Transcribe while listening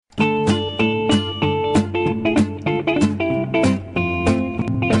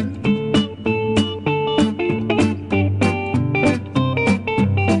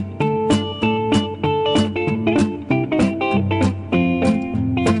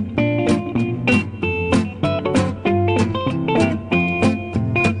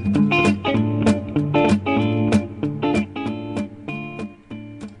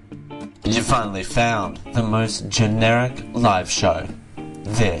finally found the most generic live show.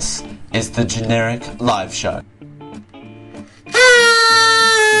 This is the Generic Live Show.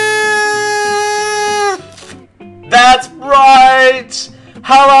 That's right!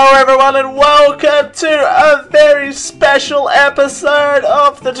 Hello everyone and welcome to a very special episode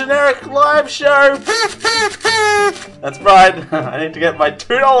of the Generic Live Show. That's right, I need to get my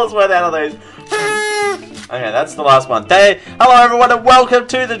 $2 worth out of these. Okay, that's the last one. Hello everyone and welcome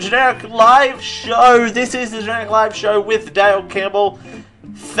to the Generic Live Show. This is the Generic Live Show with Dale Campbell.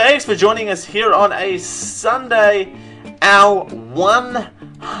 Thanks for joining us here on a Sunday, our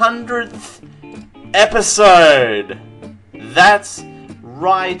 100th episode. That's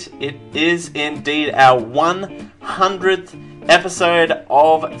right, it is indeed our 100th episode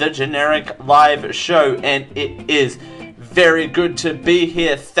of the Generic Live Show, and it is very good to be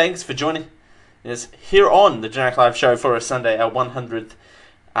here. Thanks for joining us here on the Generic Live Show for a Sunday, our 100th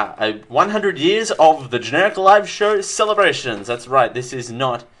 100 years of the Generic Live Show celebrations. That's right, this is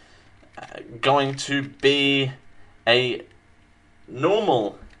not going to be a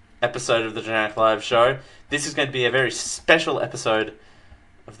normal episode of the Generic Live Show. This is going to be a very special episode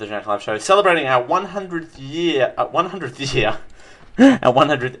of the Generic Live Show, celebrating our 100th year, our 100th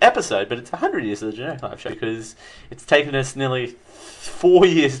episode, but it's 100 years of the Generic Live Show because it's taken us nearly 4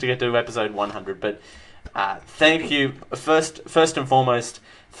 years to get to episode 100. But thank you, first and foremost,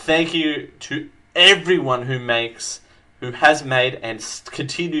 thank you to everyone who has made and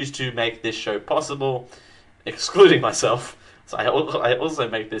continues to make this show possible, excluding myself. So I also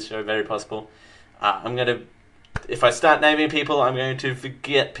make this show very possible. If I start naming people, I'm going to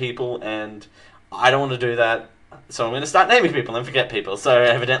forget people, and I don't want to do that. So I'm going to start naming people and forget people. So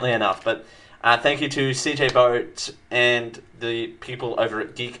evidently enough. But thank you to CJ Boat and the people over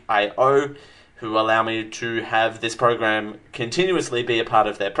at Geek.io who allow me to have this program continuously be a part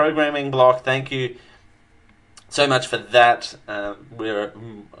of their programming block. Thank you so much for that.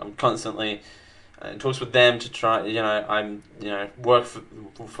 I'm constantly in talks with them to try. Work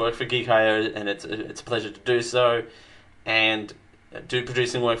for Geek.io, and it's a pleasure to do so, and do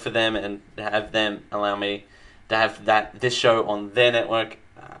producing work for them, and have them allow me to have this show on their network,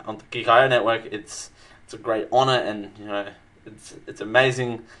 on the Geek.io network. It's a great honor, and it's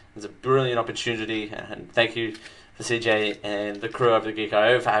amazing. It's a brilliant opportunity, and thank you for CJ and the crew over at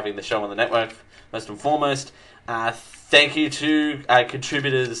Geek.io for having the show on the network. Most and foremost, thank you to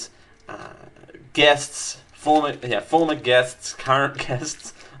contributors, guests, former guests, current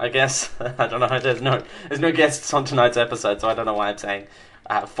guests, I guess. I don't know. There's no guests on tonight's episode, so I don't know why I'm saying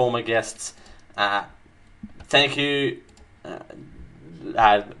former guests. Thank you,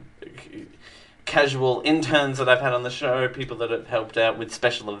 casual interns that I've had on the show, people that have helped out with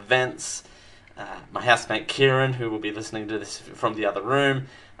special events, my housemate Kieran, who will be listening to this from the other room.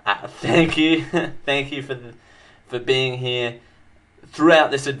 Thank you, thank you for being here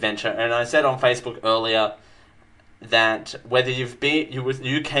throughout this adventure. And I said on Facebook earlier that whether you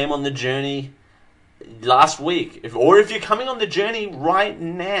came on the journey last week, if you're coming on the journey right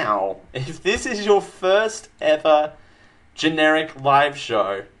now, if this is your first ever Generic Live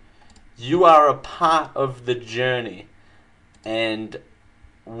Show, you are a part of the journey, and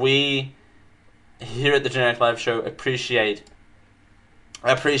we here at the Generic Live Show appreciate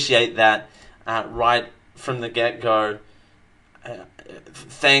that right from the get-go.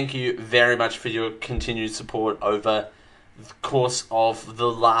 Thank you very much for your continued support over the course of the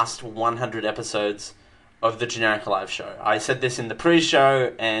last 100 episodes of the Generic Live Show. I said this in the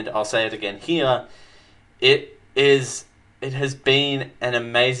pre-show, and I'll say it again here. It has been an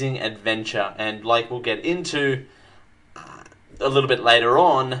amazing adventure, and like we'll get into a little bit later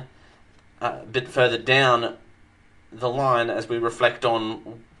on, a bit further down the line as we reflect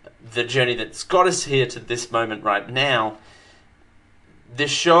on the journey that's got us here to this moment right now. The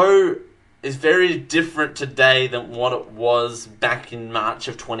show is very different today than what it was back in March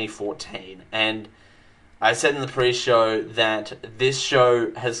of 2014. And I said in the pre-show that this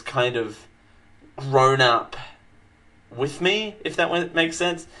show has kind of grown up with me, if that makes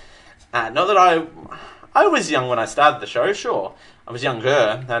sense. Not that I was young when I started the show, sure. I was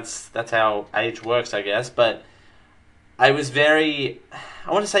younger, that's how age works, I guess. But I was very,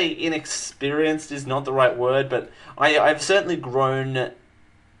 I want to say inexperienced is not the right word, but I've certainly grown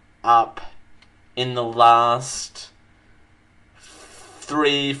up in the last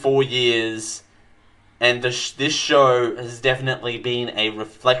 3-4 years, and this show has definitely been a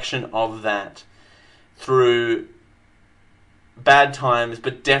reflection of that through bad times,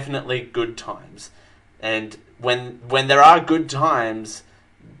 but definitely good times. And when there are good times,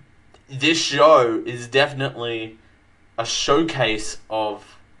 this show is definitely a showcase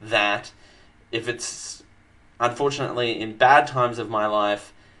of that. if it's unfortunately in bad times of my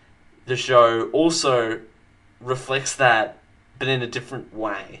life, the show also reflects that, but in a different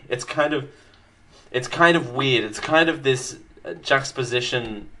way. It's kind of weird. It's kind of this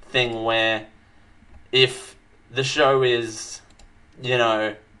juxtaposition thing where if the show is, you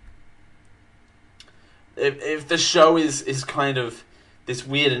know, if the show is kind of this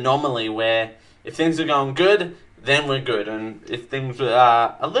weird anomaly where if things are going good, then we're good, and if things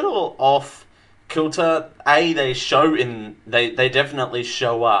are a little off kilter, they definitely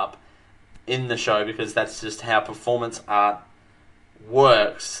show up in the show because that's just how performance art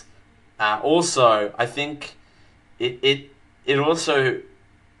works. Also, I think it also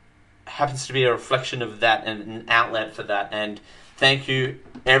happens to be a reflection of that and an outlet for that. And thank you,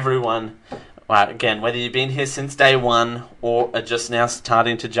 everyone. Again, whether you've been here since day one or are just now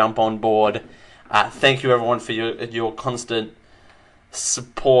starting to jump on board, thank you, everyone, for your constant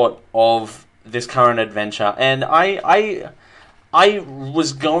support of this current adventure. And I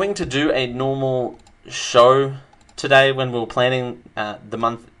was going to do a normal show today when we were planning the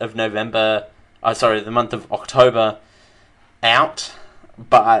month of October out,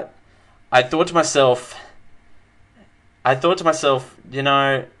 but I thought to myself, you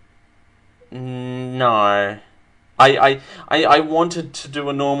know, no. I wanted to do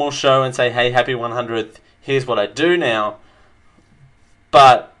a normal show and say, hey, happy 100th, here's what I do now.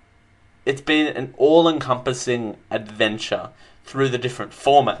 But it's been an all-encompassing adventure through the different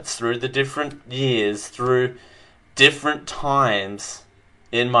formats, through the different years, through different times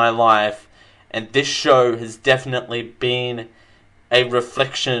in my life. And this show has definitely been a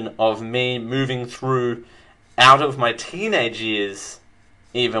reflection of me moving through out of my teenage years,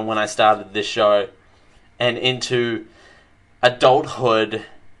 even when I started this show, and into adulthood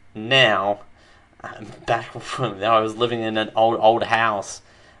now. Back when I was living in an old house,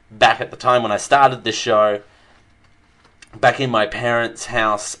 back at the time when I started this show, back in my parents'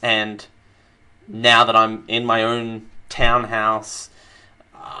 house, and now that I'm in my own townhouse,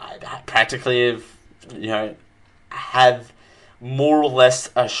 I practically have more or less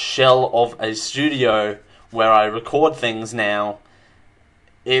a shell of a studio where I record things now.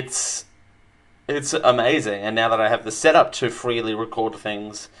 It's amazing, and now that I have the setup to freely record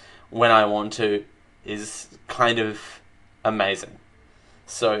things when I want to, is kind of amazing.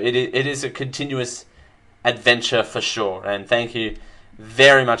 So it is a continuous adventure for sure, and thank you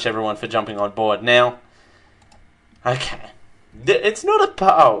very much, everyone, for jumping on board. Now, okay, it's not a...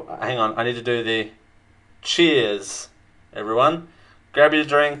 Oh, hang on, I need to do the cheers, everyone. Grab your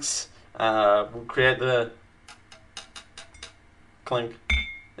drinks, we'll create the clink.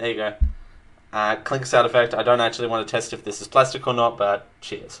 There you go. Clink sound effect. I don't actually want to test if this is plastic or not, but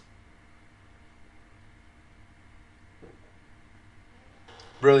cheers.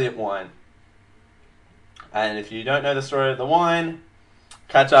 Brilliant wine. And if you don't know the story of the wine,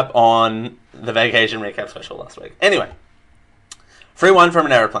 catch up on the vacation recap special last week. Anyway, free wine from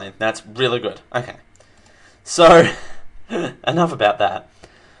an aeroplane. That's really good. Okay. So, enough about that.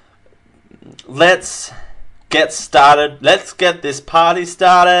 Let's get started. Let's get this party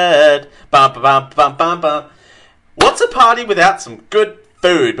started. Bum, bum, bum, bum, bum. What's a party without some good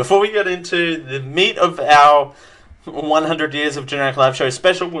food? Before we get into the meat of our 100 years of Generic Live Show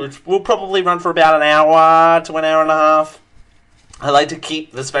special, which will probably run for about an hour to an hour and a half. I like to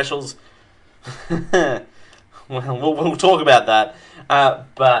keep the specials. we'll talk about that.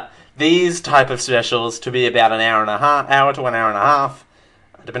 But these type of specials to be about an hour to an hour and a half,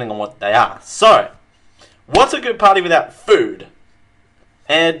 depending on what they are. So, what's a good party without food?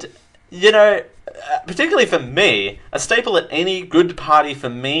 And, you know, particularly for me, a staple at any good party for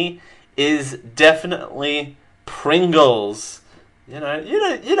me is definitely Pringles. You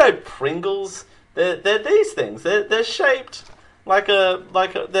know Pringles. They're these things. They're shaped like they're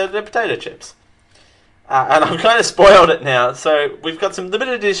potato chips. And I've kind of spoiled it now. So we've got some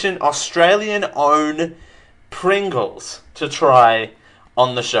limited edition Australian-owned Pringles to try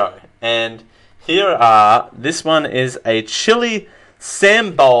on the show. And here are. This one is a chili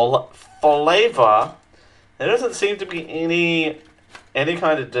sambal flavor. There doesn't seem to be any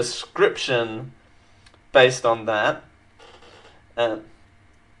kind of description based on that. It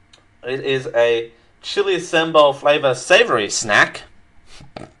is a chili sambal flavor savory snack.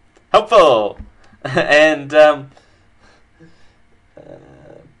 Helpful! And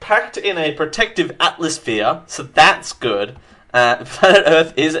packed in a protective atmosphere, so that's good. Planet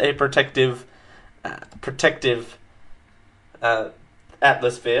Earth is a protective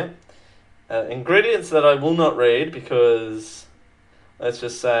atmosphere. Ingredients that I will not read because, let's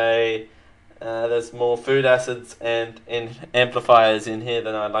just say, There's more food acids and amplifiers in here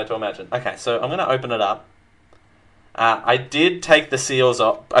than I'd like to imagine. Okay, so I'm going to open it up. I did take the seals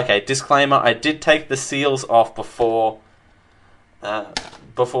off. Okay, disclaimer, I did take the seals off before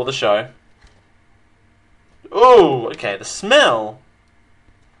the show. Ooh, okay, the smell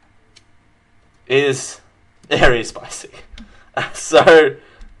is very spicy. So,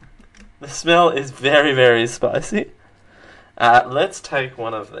 the smell is very, very spicy. Let's take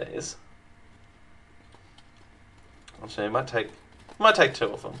one of these. Actually, I might take two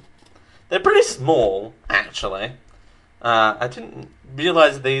of them. They're pretty small, actually. I didn't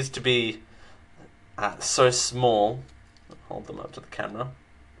realise these to be so small. Hold them up to the camera.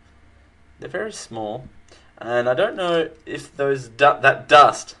 They're very small, and I don't know if that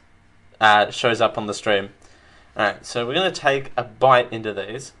dust shows up on the stream. All right, so we're going to take a bite into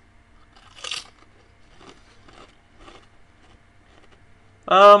these.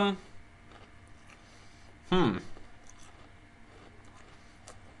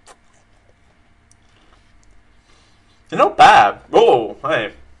 They're not bad. Oh,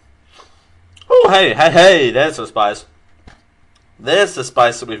 hey. Oh, hey, there's the spice. There's the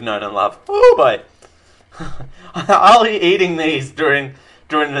spice that we've known and loved. Oh, boy. I'll be eating these during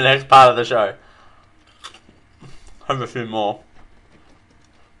the next part of the show. Have a few more.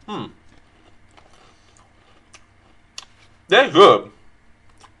 They're good.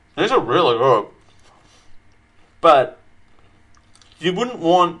 These are really good. But you wouldn't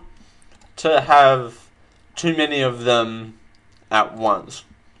want to have too many of them at once.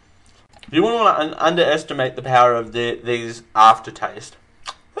 You wouldn't want to underestimate the power of these aftertaste.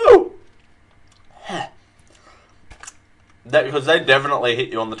 Ooh. Because they definitely hit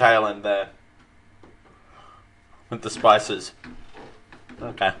you on the tail end there. With the spices.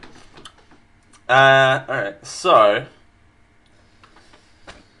 Okay. Alright, so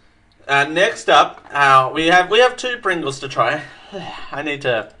next up, we have two Pringles to try. I need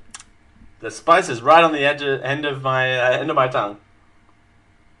to. The spice is right on the end of my tongue.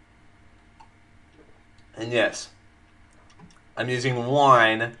 And yes, I'm using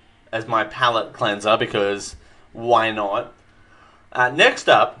wine as my palate cleanser because why not? Next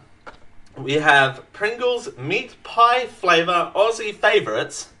up, we have Pringles Meat Pie Flavour Aussie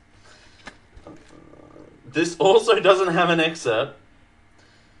Favourites. This also doesn't have an excerpt.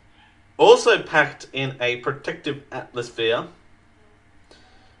 Also packed in a protective atmosphere.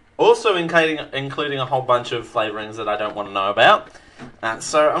 Also including a whole bunch of flavourings that I don't want to know about.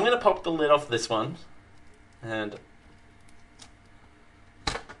 So I'm going to pop the lid off this one. And...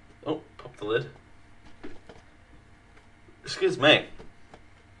 oh, pop the lid. Excuse me.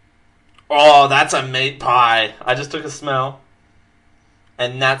 Oh, that's a meat pie. I just took a smell.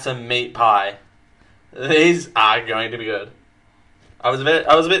 And that's a meat pie. These are going to be good. I was a bit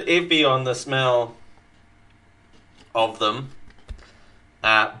iffy on the smell of them.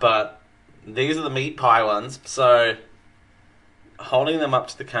 But these are the meat pie ones. So, holding them up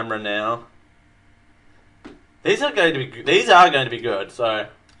to the camera now. These are going to be good. So,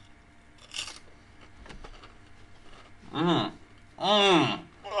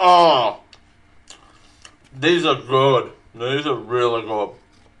 oh, these are good. These are really good.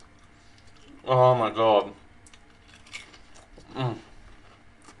 Oh my god.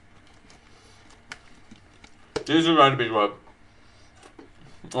 These are going to be good.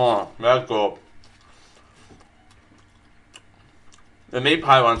 Oh, that's good. The meat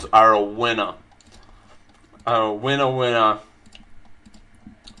pie ones are a winner. A winner.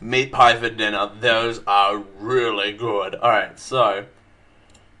 Meat pie for dinner. Those are really good. Alright, so.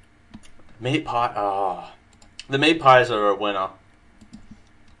 Meat pie. Oh. The meat pies are a winner.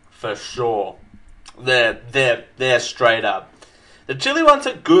 For sure. They're straight up. The chili ones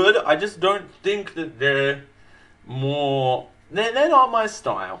are good. I just don't think that they're more... They're not my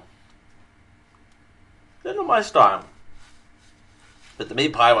style. They're not my style. But the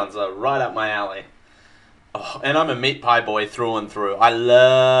meat pie ones are right up my alley. Oh, and I'm a meat pie boy through and through. I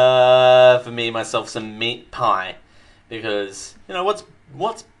love myself some meat pie. Because, you know,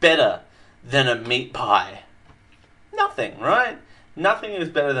 what's better than a meat pie? Nothing, right? Nothing is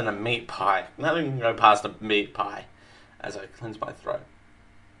better than a meat pie. Nothing can go past a meat pie. As I cleanse my throat.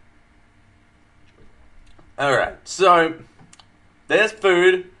 Alright, so there's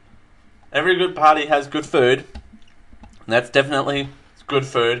food. Every good party has good food. That's definitely good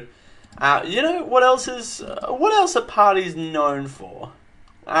food. You know what else are parties known for?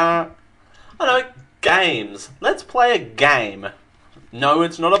 I don't know, games. Let's play a game. No,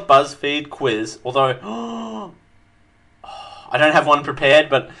 it's not a BuzzFeed quiz, although I don't have one prepared,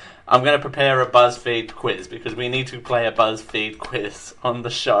 but I'm going to prepare a BuzzFeed quiz because we need to play a BuzzFeed quiz on the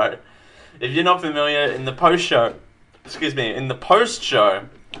show. If you're not familiar, in the post-show,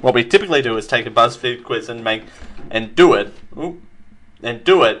 what we typically do is take a BuzzFeed quiz and make and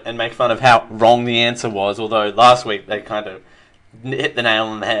make fun of how wrong the answer was. Although last week they kind of hit the nail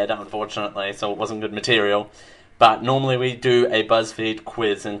on the head, unfortunately, so it wasn't good material. But normally we do a BuzzFeed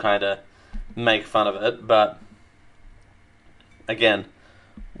quiz and kind of make fun of it. But again,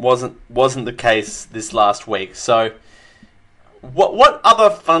 wasn't the case this last week. So what other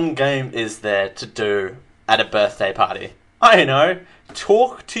fun game is there to do at a birthday party? I don't know.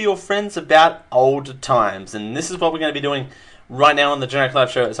 Talk to your friends about old times, and this is what we're going to be doing right now on the Generic Live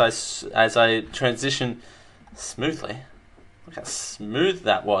Show as I transition smoothly. Look how smooth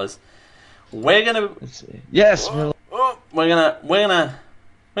that was. We're gonna. Let's see. Yes, we're gonna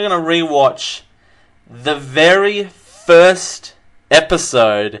rewatch the very first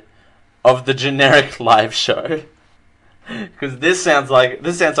episode of the Generic Live Show because this sounds like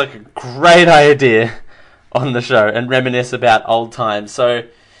a great idea on the show and reminisce about old times. So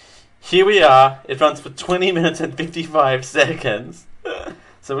here we are. It runs for 20 minutes and 55 seconds.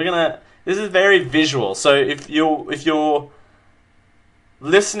 So this is very visual. So if you're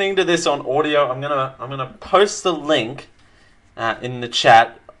listening to this on audio, I'm gonna post the link in the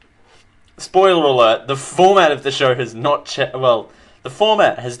chat. Spoiler alert: the format of the show has not the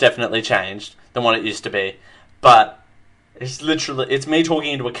format has definitely changed than what it used to be, but it's me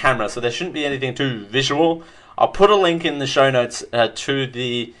talking into a camera, so there shouldn't be anything too visual. I'll put a link in the show notes to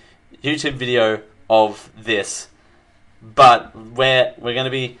the YouTube video of this, but we're going to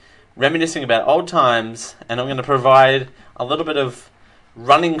be reminiscing about old times, and I'm going to provide a little bit of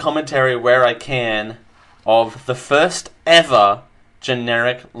running commentary where I can of the first ever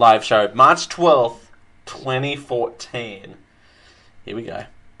Generic Live Show, March 12th, 2014. Here we go.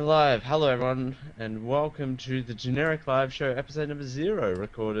 Live. Hello, everyone, and welcome to the Generic Live Show, episode number 0,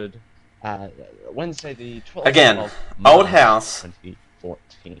 recorded Wednesday, the 12th Again, of March, old house.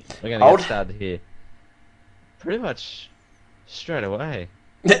 2014. We're going to get started here pretty much straight away.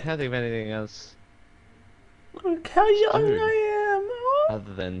 Can't think of anything else. Look how young I am.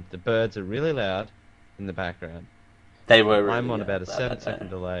 Other than the birds are really loud in the background. They were. Really I'm on about a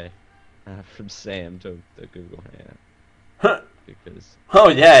 7-second delay from Sam to the Google Hangout. Because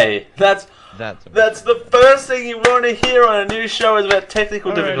yay! That's awesome. the first thing you want to hear on a new show is about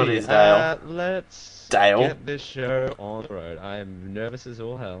technical difficulties, Dale. Let's Dale. get this show on the road. I am nervous as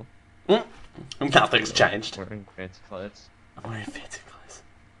all hell. Nothing's changed. Wearing fancy clothes. I'm wearing fancy clothes.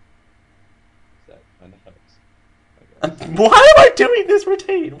 That kind of hurts. Why am I doing this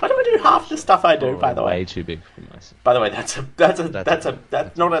routine? Why do I do half the stuff I do? By the way, way too big for myself. By the way, that's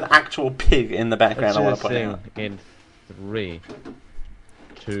not an actual pig in the background. I want to point out. In 3,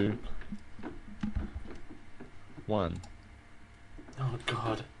 2, 1. Oh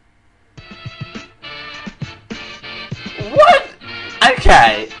God. What?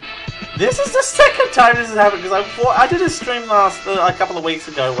 Okay. This is the second time this has happened because I did a stream a couple of weeks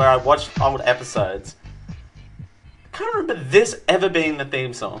ago where I watched old episodes. I can't remember this ever being the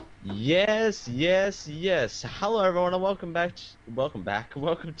theme song. Yes. Hello, everyone, and welcome to welcome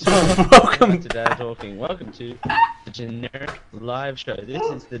to Dad Talking. Welcome to the Generic Live Show. This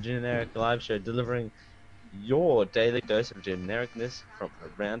is the Generic Live Show, delivering your daily dose of genericness from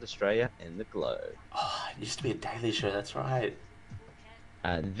around Australia and the globe. Oh, it used to be a daily show. That's right.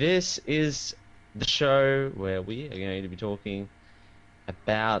 This is the show where we are going to be talking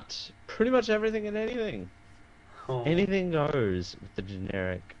about pretty much everything and anything. Oh. Anything goes with the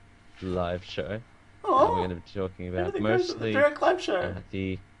Generic Live Show. Oh. We're going to be talking about Everything goes with the mostly Generic Live Show.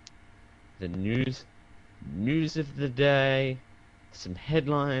 the news of the day, some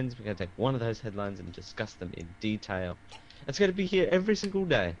headlines. We're going to take one of those headlines and discuss them in detail. It's going to be here every single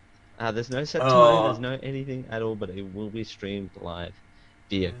day. There's no set time, there's no anything at all, but it will be streamed live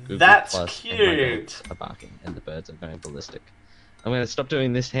via Google+. That's cute. And my dogs are barking, and the birds are going ballistic. I'm going to stop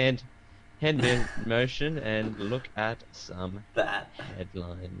doing this hand motion and look at some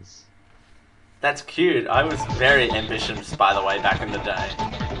headlines. That's cute. I was very ambitious, by the way, back in the day.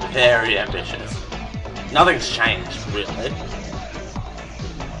 Very ambitious. Nothing's changed, really.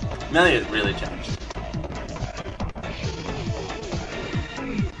 Nothing has really changed.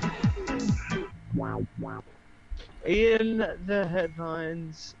 In the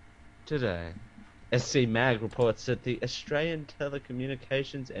headlines today, SC Mag reports that the Australian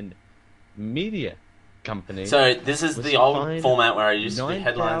Telecommunications and Media Company. So this is the old format where I used to do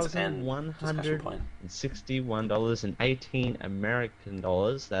headlines and discussion point. $9,161.18 American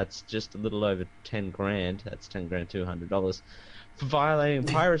dollars. That's just a little over 10 grand. That's $10,200 for violating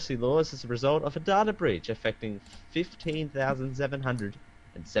piracy laws as a result of a data breach affecting 15,700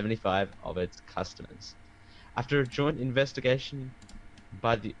 and 75 of its customers. After a joint investigation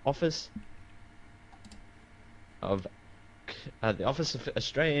by the Office of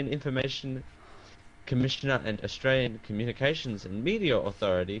Australian Information Commissioner and Australian Communications and Media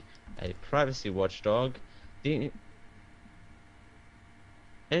Authority, a privacy watchdog, the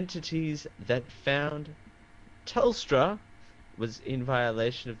entities that found Telstra was in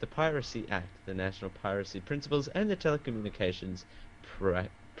violation of the Piracy Act, the National Piracy Principles, and the Telecommunications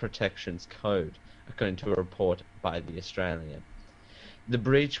Protections Code, according to a report by The Australian. The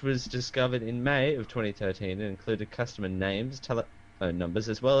breach was discovered in May of 2013 and included customer names, telephone numbers,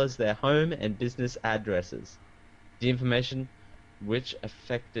 as well as their home and business addresses. The information, which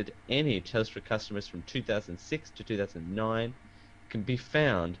affected any Telstra customers from 2006 to 2009, can be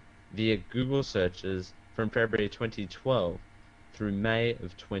found via Google searches from February 2012 through May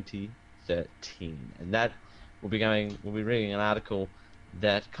of 2013. And that we'll be reading an article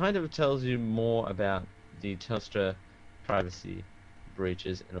that kind of tells you more about the Telstra privacy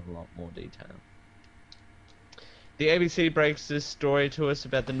breaches in a lot more detail. The ABC breaks this story to us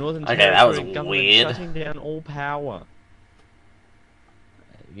about the Northern Territory government shutting down all power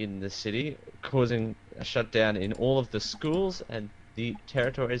in the city, causing a shutdown in all of the schools and the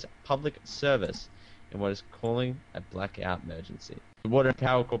territory's public service in what is calling a blackout emergency. The Water and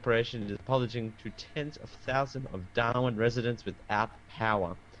Power Corporation is apologizing to tens of thousands of Darwin residents without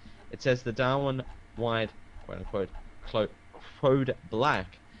power. It says the Darwin-wide, quote-unquote, code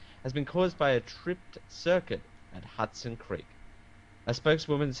black has been caused by a tripped circuit at Hudson Creek. A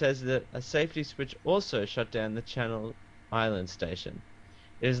spokeswoman says that a safety switch also shut down the Channel Island station.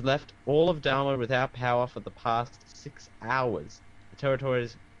 It has left all of Darwin without power for the past 6 hours. The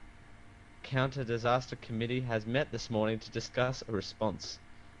territory's Counter-Disaster Committee has met this morning to discuss a response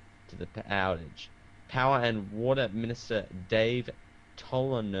to the outage. Power and Water Minister Dave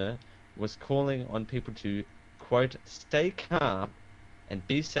Tollner was calling on people to, quote, stay calm and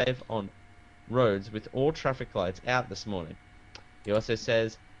be safe on roads with all traffic lights out this morning. He also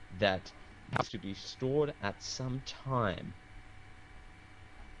says that it has to be stored at some time.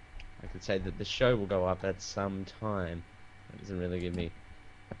 I could say that the show will go up at some time. That doesn't really give me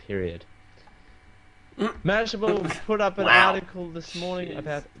a period. Mashable put up an article this morning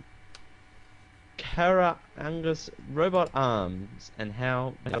about Kara Angus robot arms and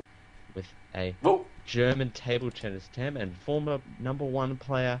how with a German table tennis champ and former #1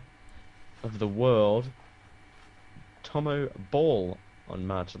 player of the world, Tomo Ball, on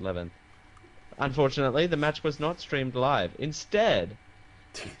March 11th. Unfortunately, the match was not streamed live. Instead,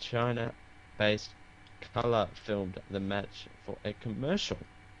 China-based Color filmed the match for a commercial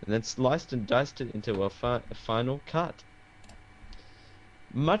and then sliced and diced it into a final cut.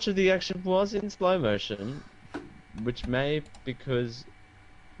 Much of the action was in slow motion, which may because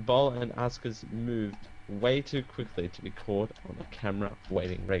Ball and Asuka's moved way too quickly to be caught on a camera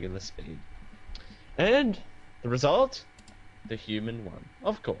waiting regular speed. And the result? The human won.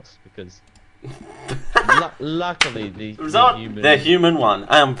 Of course, because luckily the human one.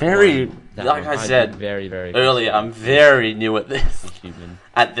 I am very, like I said very earlier, I'm very new at this.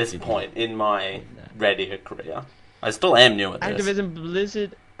 At this point in my Reddit career, I still am new at this.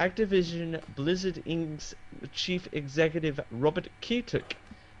 Activision Blizzard Inc.'s chief executive Robert Keatuk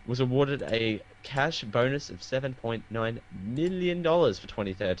was awarded a cash bonus of $7.9 million for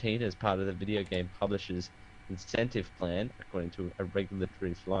 2013 as part of the video game publishers' incentive plan, according to a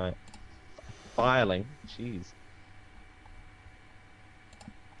regulatory filing. Jeez.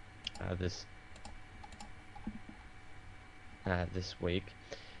 This week,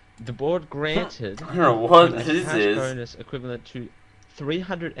 the board granted I don't know what a this cash is. bonus equivalent to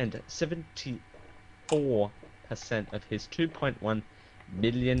 374% of his 2.1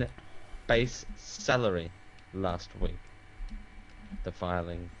 million base salary last week, the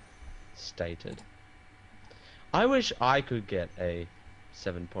filing stated. I wish I could get a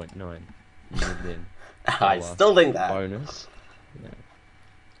 7.9 million I still think that bonus. Yeah.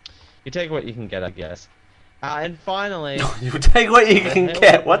 You take what you can get, I guess. And finally, you take what you can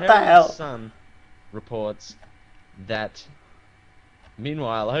get. What the hell? Sun reports that,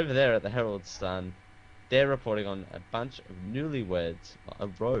 meanwhile, over there at the Herald Sun, they're reporting on a bunch of newlyweds, a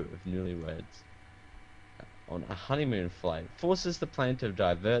row of newlyweds, on a honeymoon flight. Forces the plane to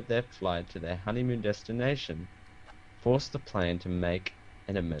divert their flight to their honeymoon destination. Force the plane to make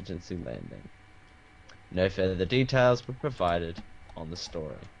an emergency landing. No further details were provided on the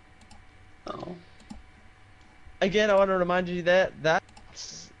story. Oh. Again, I want to remind you that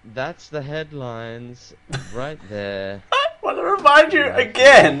that's the headlines right there. I want to remind you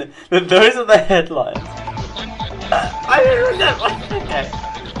again that those are the headlines. I don't know. Okay.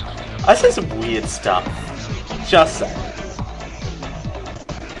 I say some weird stuff. Just say.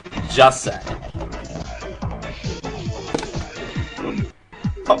 Just say.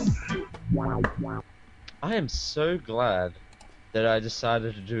 Oh. I am so glad that I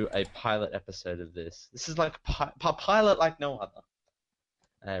decided to do a pilot episode of this. This is like a pilot like no other.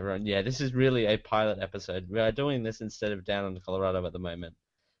 Everyone, yeah, this is really a pilot episode. We are doing this instead of down in Colorado at the moment.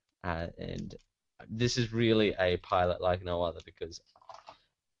 And this is really a pilot like no other because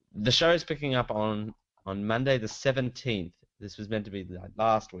the show is picking up on Monday the 17th. This was meant to be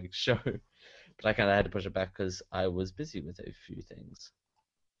last week's show, but I kind of had to push it back because I was busy with a few things.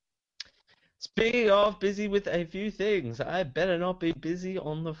 Speaking of busy with a few things, I better not be busy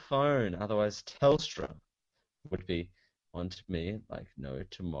on the phone, otherwise Telstra would be onto me like no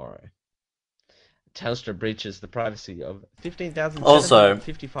tomorrow. Telstra breaches the privacy of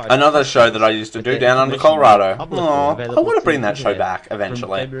 15,755 Also, another show that I used to do down under Colorado. Aww, I want to bring that show back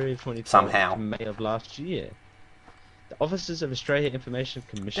eventually. February 24th somehow. to May of last year. The Officers of Australia Information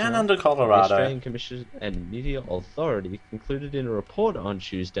Commissioner, Down under the Colorado. Australian Commission and Media Authority concluded in a report on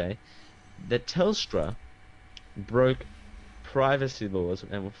Tuesday that Telstra broke privacy laws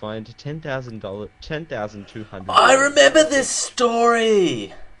and were fined $10,200. I remember this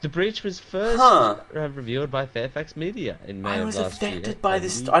story. The breach was first revealed by Fairfax Media in May I of was last year. affected by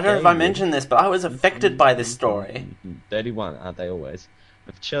this. I don't know if I mentioned this, but I was affected by this story. 31, aren't they always?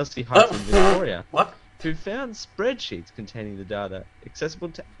 Of Chelsea Heights in Victoria. What? Who found spreadsheets containing the data accessible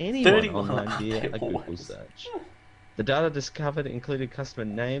to anyone online via a Google search. The data discovered included customer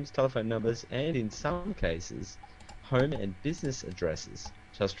names, telephone numbers, and in some cases, home and business addresses.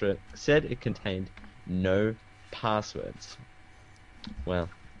 Telstra said it contained no passwords. Well,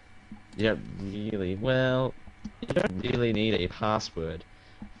 you don't really need a password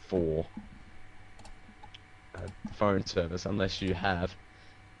for a phone service unless you have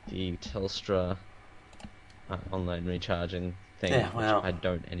the Telstra online recharging thing, Yeah, well. which I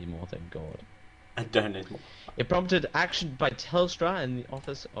don't anymore, thank God. I don't anymore. It prompted action by Telstra and the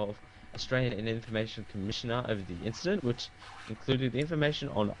Office of Australian Information Commissioner over the incident, which included information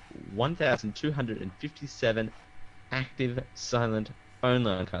on 1,257 active silent phone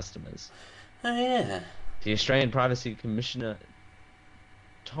line customers. Oh yeah. The Australian Privacy Commissioner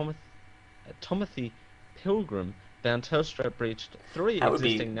Timothy Pilgrim found Telstra breached three That would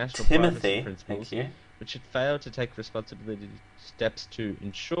existing be national Timothy. privacy principles, Thank you. which had failed to take responsibility steps to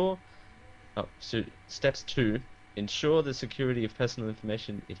ensure the security of personal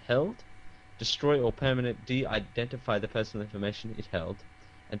information it held, destroy or permanently de-identify the personal information it held,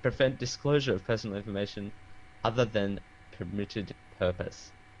 and prevent disclosure of personal information other than permitted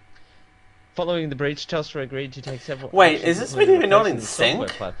purpose. Following the breach, Telstra agreed to take several Wait, actions, is this including video not in replacing the software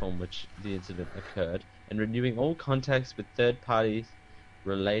sync? platform which the incident occurred, and renewing all contacts with third parties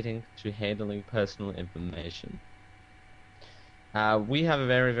relating to handling personal information. We have a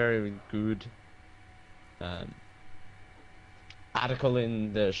very, very good article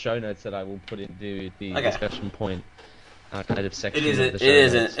in the show notes that I will put in the discussion point kind of section of the show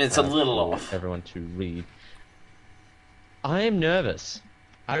notes. It's a little for off. everyone to read. I am nervous.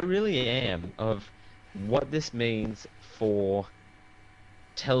 I really am of what this means for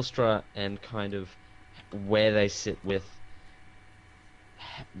Telstra and kind of where they sit with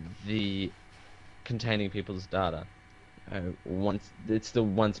the containing people's data. It's the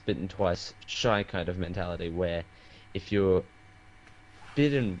once bitten twice shy kind of mentality where if you're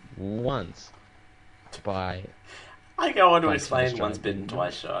bitten once by I go on to by explain Telstra, once bitten,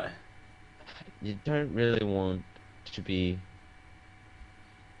 twice shy. you don't really want to be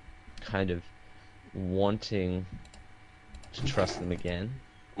kind of wanting to trust them again.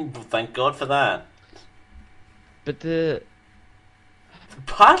 Well, thank God for that. But But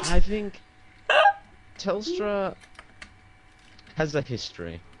I think Telstra has a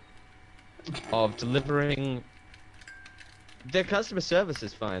history of delivering. Their customer service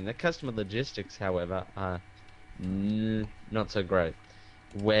is fine. Their customer logistics, however, are not so great.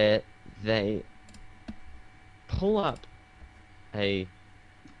 Where they pull up they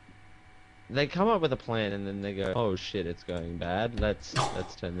come up with a plan and then they go, "Oh shit, it's going bad. Let's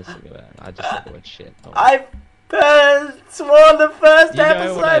turn this thing around." I just said the word shit. Oh. I swore the first You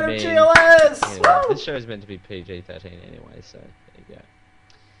know what I episode mean. of GLS. Anyway, Woo! this show is meant to be PG-13 anyway, so there you go.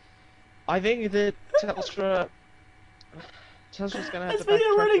 I think that Telstra's going to have It's to been a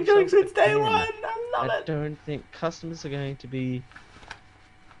backtrack running joke themselves since day again. one. I love I it. don't think customers are going to be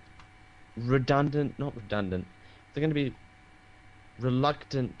not redundant. They're going to be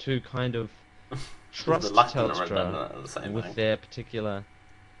reluctant to kind of trust Reluctant and Telstra redundant are the same with thing. their particular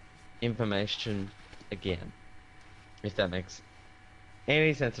information again. If that makes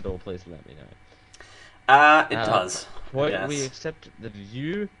any sense at all, please let me know. It does. Quote, Yes. we accept the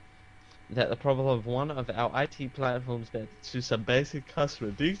view that the problem of one of our IT platforms that to some basic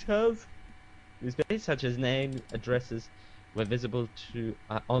customer details is basic, such as name, addresses, were visible to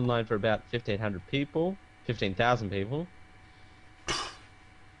online for about 1,500 people, 15,000 people.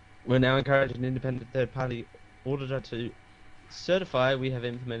 We're now encouraging an independent third-party auditor to certify we have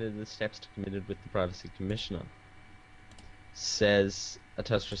implemented the steps committed with the Privacy Commissioner, says a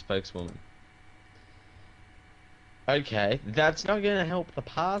Telstra spokeswoman. Okay, that's not going to help the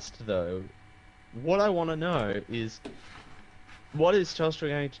past, though. What I want to know is, what is Telstra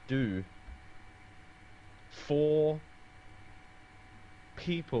going to do for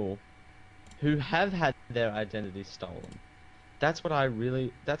people who have had their identity stolen? That's what I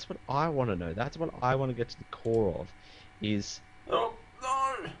want to know. That's what I want to get to the core of, is Oh,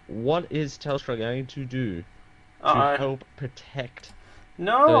 no! what is Telstra going to do to Uh-oh. help protect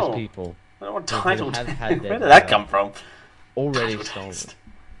No! those people I don't want who title have text. had Where their did that data come from? already Title stolen? text.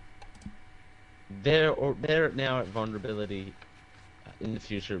 They're now at vulnerability in the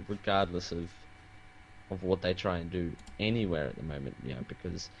future, regardless of what they try and do anywhere at the moment, you know,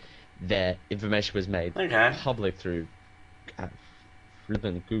 because their information was made Okay. public through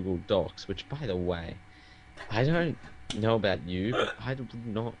flipping Google Docs, which, by the way, I don't know about you, but I would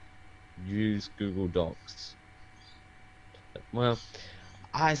not use Google Docs. Well,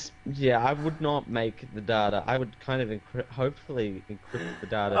 I would not make the data. I would kind of hopefully encrypt the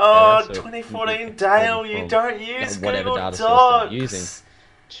data Oh, better, so it 2014 wouldn't get Dale, stolen you from, don't use whatever Google data source they're using Docs.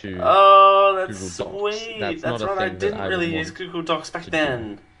 to Oh, that's Google Docs. sweet. That's That's not a right, I thing that didn't I really would use want Google Docs back to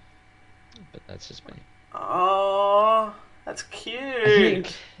then. but that's just me. Oh, that's I cute.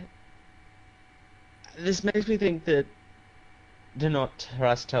 think this makes me think that do not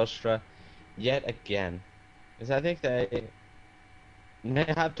trust Telstra yet again, because I think they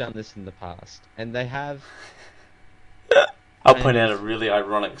have done this in the past, and they have I'll kind point out a of really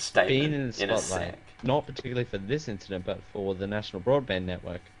ironic been statement in the in a spotlight, sec. not particularly for this incident, but for the National Broadband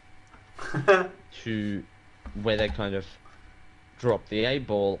Network, where they kind of dropped the A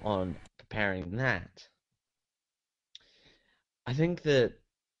ball on preparing that. I think that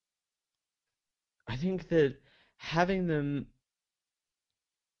having them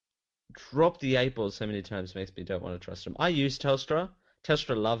drop the 8 ball so many times makes me don't want to trust them. I use Telstra.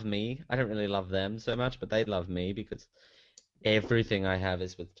 Telstra love me. I don't really love them so much, but they love me because everything I have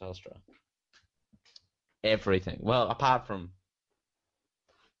is with Telstra. Everything. Well, apart from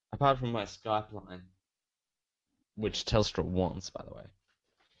my Skype line, which Telstra wants, by the way.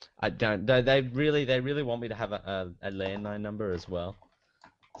 I don't. They really want me to have a landline number as well.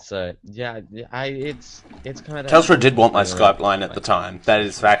 So yeah, it's kind of. Telstra did want my Skype line at the time. That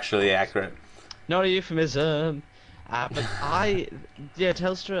is factually accurate. Not a euphemism. But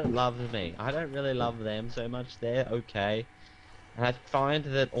Telstra loves me. I don't really love them so much. They're okay, and I find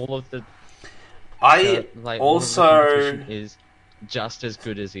that all of the I all of the also competition is just as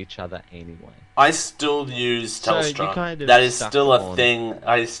good as each other anyway. I still use So you Telstra. kind of That is stuck still a on thing.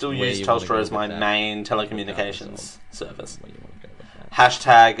 I still where use you wanna Telstra go as my with that, main regardless telecommunications service. where you want to go with that.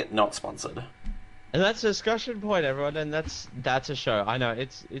 Hashtag not sponsored. And that's a discussion point, everyone, and that's a show. I know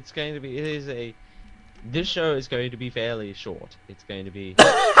it's going to be this show is going to be fairly short. It's going to be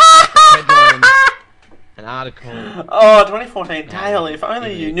headlines, an article. Oh, 2014 Dale, if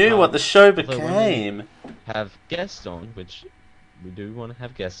only you knew what the show Although when we became. have guests on, which we do want to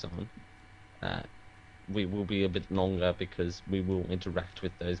have guests on. We will be a bit longer because we will interact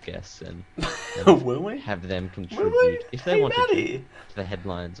with those guests and Will we? have them Will contribute we? if they Hey, wanted Maddie. to the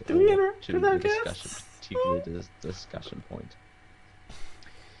headlines Do we or interact to with the our discussion, guests? particularly the discussion point.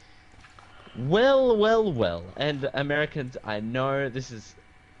 Well, and Americans, I know this is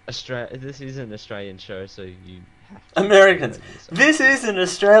This is an Australian show, so you have to Americans, this is an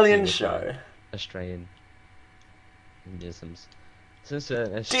Australian show. Australian isms. This is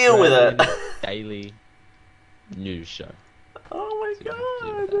an Deal with it. Australian daily news show. Oh my So you have to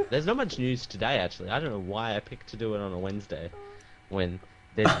deal with god. that. There's not much news today, actually. I don't know why I picked to do it on a Wednesday when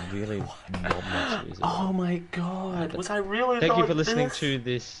there's really not much news. Oh my god. Was I really Thank you like for listening this? to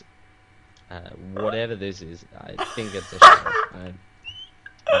this, whatever this is. I think it's a show.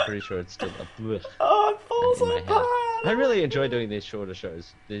 I'm pretty sure it's still a blech Oh, it falls in my apart. head. I really enjoy doing these shorter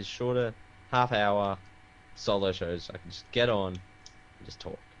shows. These shorter, half-hour solo shows. I can just get on and just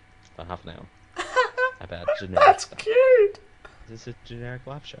talk for half an hour about generic That's stuff. cute. This is a generic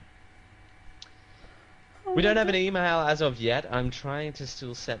live show. Oh We don't my have an God. email as of yet. I'm trying to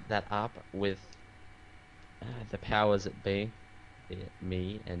still set that up with the powers that be it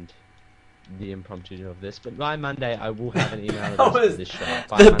me and the impromptu of this, but by Monday I will have an email Powers- address for this show.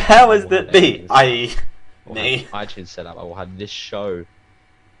 By The Monday, powers I will that have be, everything set up. i.e. I will me. have iTunes set up. I will have this show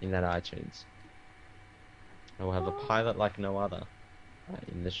in that iTunes. I will have a pilot like no other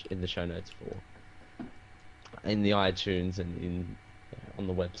in the show notes for in the iTunes and in on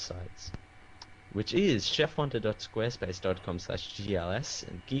the websites, which is chefwonder.squarespace.com/gls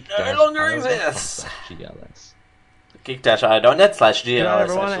and No longer exists. geek-io.com/gls. geek-io.net/gls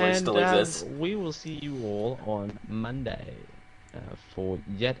everyone, actually and still exists. we will see you all on Monday for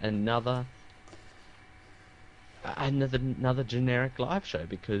yet another generic live show,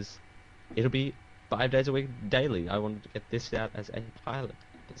 because it'll be 5 days a week daily. I wanted to get this out as a pilot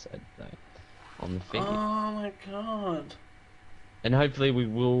episode though on the feed. Oh my god. And hopefully we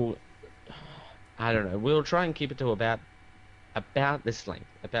will, I don't know, we'll try and keep it to about this length,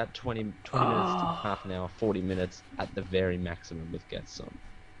 about 20 minutes to half an hour, 40 minutes at the very maximum with guests on.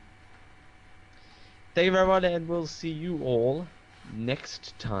 Thank you very much, and we'll see you all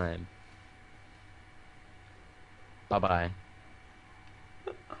next time. Bye-bye.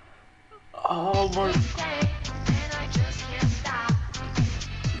 Oh my...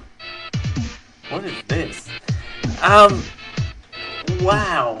 What is this?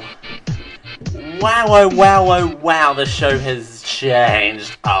 Wow. Wow, oh wow, oh wow, the show has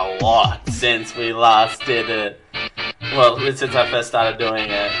changed a lot since we last did it. Well, since I first started doing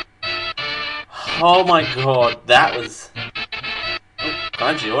it. Oh my god, that was... Oh,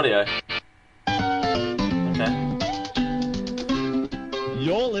 crunchy audio. Okay.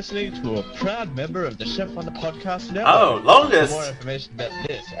 You're listening to a proud member of the Chef Wonder Podcast Network. Oh, longest! For more information about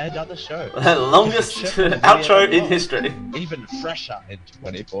this and other shows. Longest outro in history. Even fresher in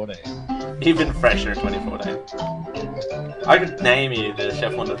 2014. Even fresher in 2014. I could name you the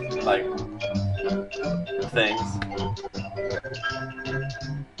Chef Wonder, like, things.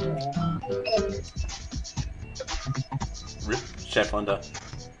 Rip Chef Wonder.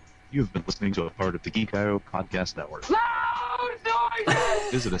 You've been listening to a part of the Geek.io Podcast Network.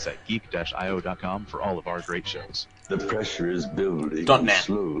 Visit us at geek-io.com for all of our great shows. The pressure is building .net.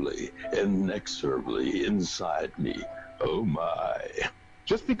 slowly, inexorably inside me. Oh my.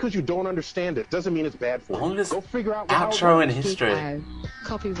 Just because you don't understand it doesn't mean it's bad for you. Longest Go figure out how it outro in works. history.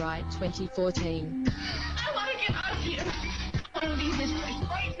 Copyright 2014. I want to get out of here. I want to leave this place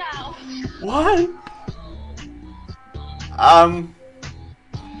right now. What?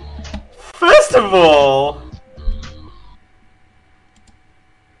 First of all...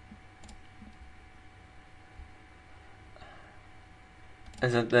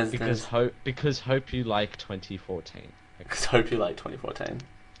 Because hope you like 2014. Because hope you like 2014.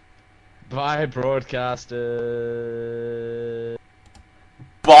 Bye, broadcaster.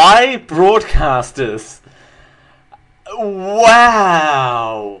 By broadcasters.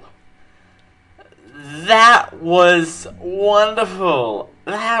 Wow. That was wonderful.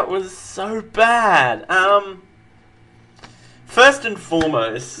 That was so bad. First and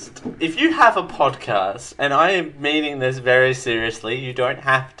foremost, if you have a podcast, and I am meaning this very seriously, you don't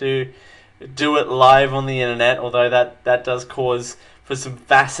have to do it live on the internet, although that does cause for some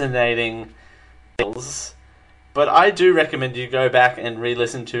fascinating things. But I do recommend you go back and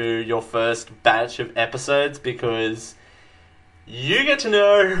re-listen to your first batch of episodes, because you get to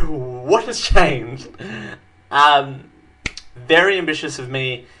know what has changed. Very ambitious of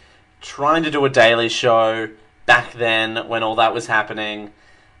me trying to do a daily show back then when all that was happening,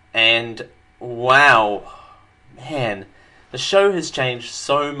 and wow, man, the show has changed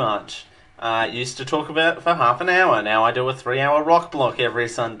so much. I used to talk about it for half an hour. Now I do a 3-hour rock block every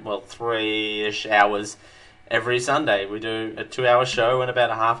Sunday. Well, 3-ish hours every Sunday. We do a 2-hour show and about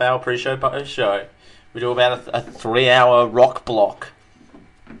a half-hour pre-show, post-show. We do about a 3-hour rock block.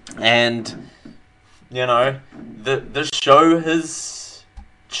 And, you know, the show has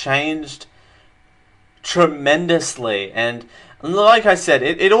changed tremendously. And like I said,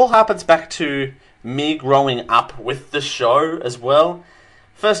 it all happens back to me growing up with the show as well.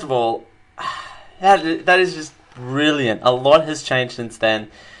 First of all, that is just brilliant. A lot has changed since then.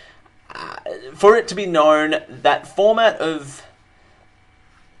 For it to be known, the format of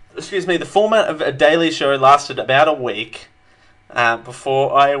a daily show lasted about a week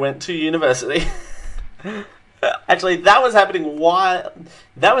before I went to university. Actually, that was happening while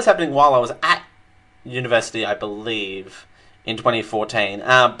I was at university, I believe, in 2014.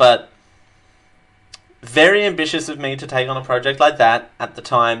 But very ambitious of me to take on a project like that at the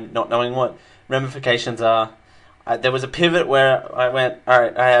time, not knowing what ramifications are. There was a pivot where I went,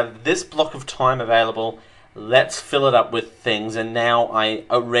 alright, I have this block of time available, let's fill it up with things, and now I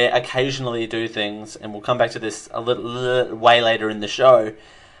occasionally do things, and we'll come back to this a little way later in the show.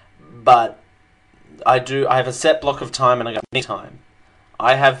 but I have a set block of time and I got me time.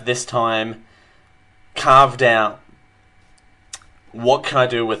 I have this time carved out. What can I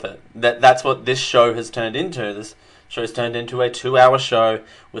do with it? That's what this show has turned into. This show has turned into a 2-hour show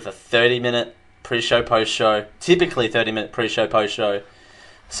with a 30-minute pre-show, post-show. Typically 30-minute pre-show, post-show.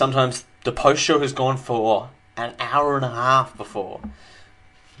 Sometimes the post-show has gone for an hour and a half before.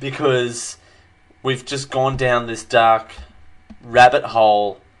 Because we've just gone down this dark rabbit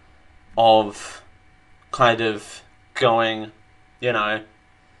hole of kind of going,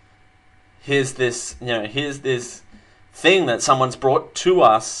 here's this thing that someone's brought to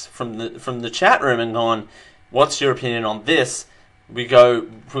us from the chat room and gone, what's your opinion on this? We've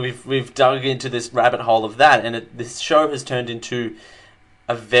dug into this rabbit hole of that, and this show has turned into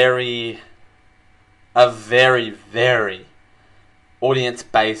a very, very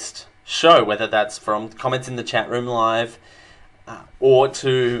audience-based show, whether that's from comments in the chat room live, or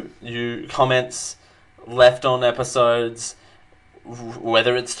to comments left on episodes,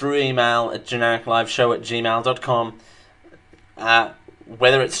 whether it's through email at genericliveshow@gmail.com.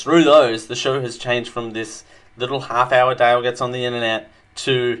 Whether it's through those, the show has changed from this little half-hour Dale gets on the internet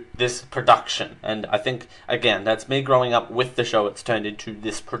to this production. And I think, again, that's me growing up with the show. It's turned into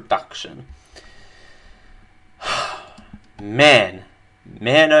this production. Man,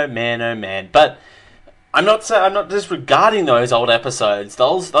 oh man. But I'm not disregarding those old episodes.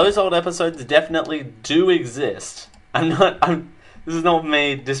 Those old episodes definitely do exist. This is not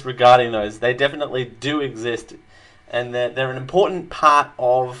me disregarding those. They definitely do exist. And they're an important part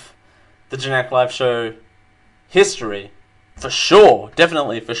of the Generic Live Show history. For sure.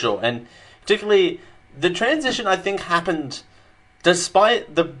 Definitely for sure. And particularly, the transition, I think, happened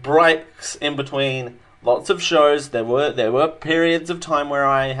despite the breaks in between lots of shows. There were periods of time where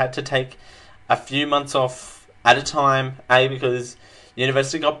I had to take a few months off at a time. Because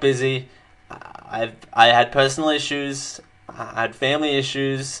university got busy. I had personal issues. I had family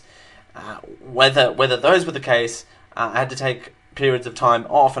issues. Whether those were the case, I had to take periods of time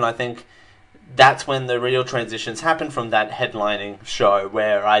off, and I think that's when the real transitions happened from that headlining show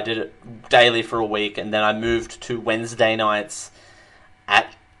where I did it daily for a week, and then I moved to Wednesday nights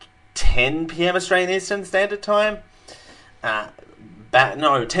at 10 p.m. Australian Eastern Standard Time.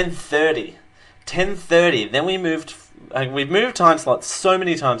 10:30. 10:30. Then we've moved time slots so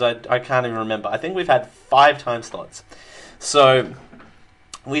many times I can't even remember. I think we've had 5 time slots. So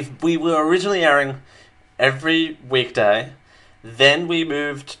we were originally airing every weekday. Then we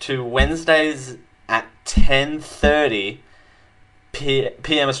moved to Wednesdays at 10:30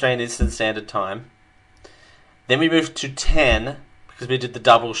 p.m. Australian Eastern Standard Time. Then we moved to 10 because we did the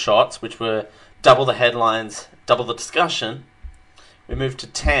double shots, which were double the headlines, double the discussion. We moved to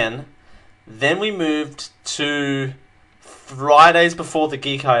 10. Then we moved to Fridays before the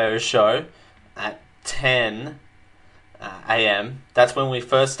Geek I.O. show at 10 a.m. That's when we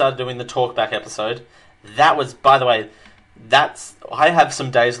first started doing the talkback episode. That was, by the way, I have some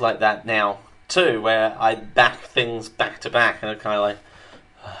days like that now too, where I back things back to back, and it's kind of like,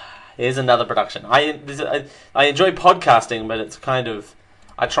 here's another production. I enjoy podcasting, but it's kind of,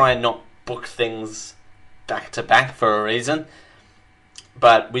 I try and not book things back to back for a reason.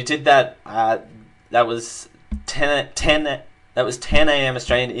 But we did that. That was 10 a.m.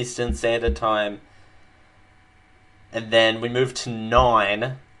 Australian Eastern Standard Time. And then we moved to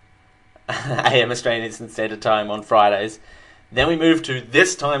 9 a.m. Australian Eastern Standard Time on Fridays. Then we moved to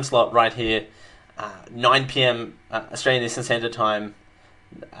this time slot right here, 9 p.m. Australian Eastern Standard Time,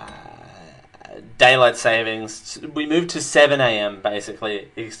 daylight savings. We moved to 7 a.m. basically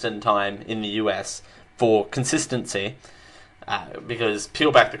Eastern Time in the US for consistency, because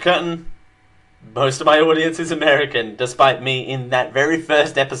peel back the curtain, most of my audience is American, despite me in that very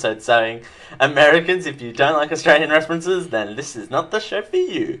first episode saying, Americans, if you don't like Australian references, then this is not the show for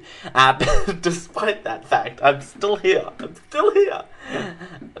you. Despite that fact, I'm still here.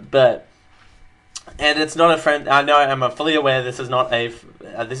 But, and it's not a friend. I know, I'm fully aware this is not a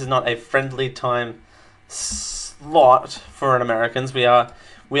friendly time slot for an Americans. We are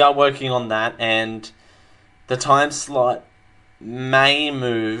working on that, and the time slot may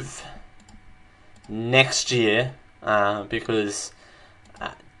move next year, because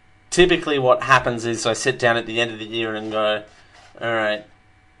typically what happens is I sit down at the end of the year and go, alright,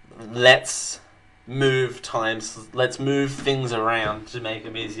 let's move things around to make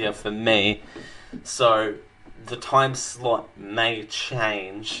them easier for me. So the time slot may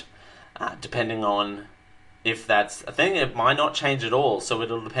change, depending on if that's a thing. It might not change at all, so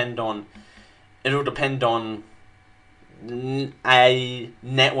it'll depend on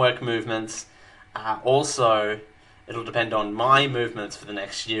network movements. Also, it'll depend on my movements for the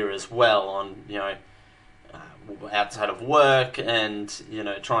next year as well, on, outside of work and,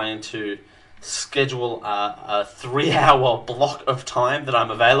 trying to schedule a 3-hour block of time that I'm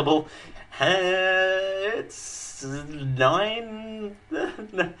available. It's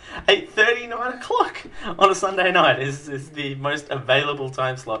 8:30, 9 o'clock on a Sunday night is the most available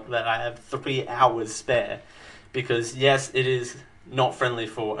time slot that I have 3 hours spare. Because, yes, it is not friendly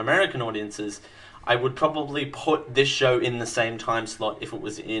for American audiences. I would probably put this show in the same time slot if it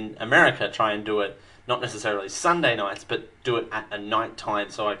was in America. Try and do it, not necessarily Sunday nights, but do it at a night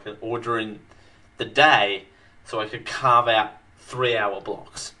time so I could order in the day so I could carve out 3-hour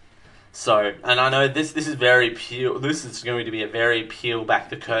blocks. So, and I know this is very peel. This is going to be a very peel back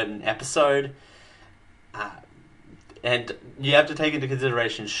the curtain episode, and you have to take into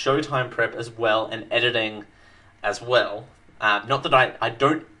consideration showtime prep as well and editing as well. Not that I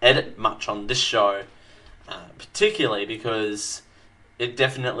don't edit much on this show, particularly because it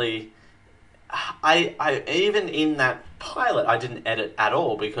definitely. I even in that pilot I didn't edit at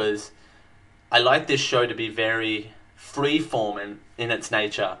all because I like this show to be very freeform in its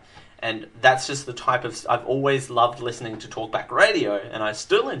nature. And that's just the type of... I've always loved listening to talkback radio, and I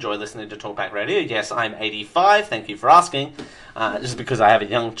still enjoy listening to talkback radio. Yes, I'm 85, thank you for asking, just because I have a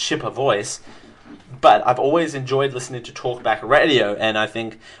young, chipper voice. But I've always enjoyed listening to talkback radio, and I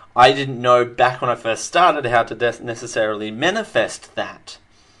think I didn't know back when I first started how to necessarily manifest that.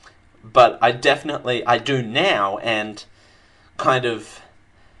 But I do now, and kind of...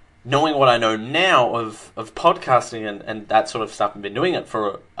 knowing what I know now of podcasting and that sort of stuff, I've been doing it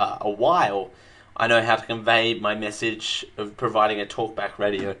for a while, I know how to convey my message of providing a talkback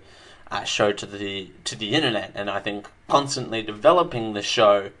radio show to the internet. And I think constantly developing the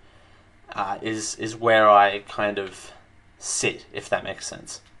show is where I kind of sit, if that makes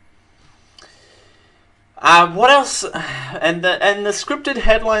sense. What else? And the scripted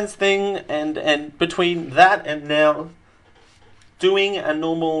headlines thing, and between that and now, doing a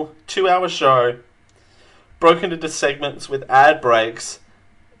normal 2-hour show broken into segments with ad breaks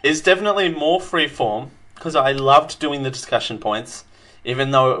is definitely more freeform, because I loved doing the discussion points,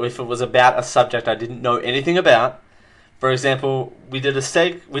 even though if it was about a subject I didn't know anything about. For example, we did a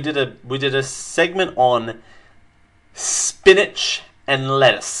segment on spinach and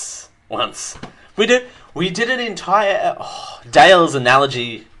lettuce once. We did an entire Dale's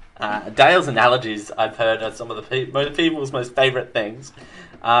analogies I've heard are some of the people's most favourite things.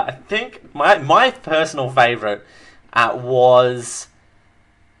 I think my personal favourite was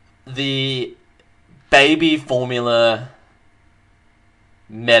the baby formula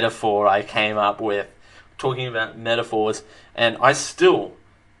metaphor I came up with, talking about metaphors, and I still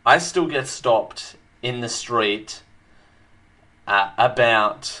get stopped in the street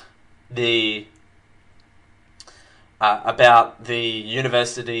about the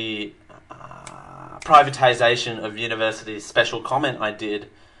university privatization of universities special comment I did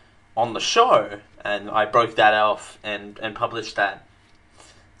on the show, and I broke that off and published that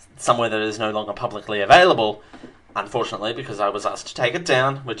somewhere that is no longer publicly available, unfortunately, because I was asked to take it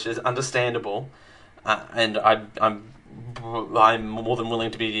down, which is understandable, and I'm more than willing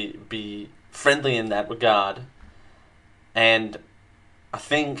to be friendly in that regard. And I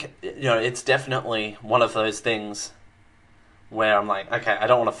think it's definitely one of those things where I'm like, okay, I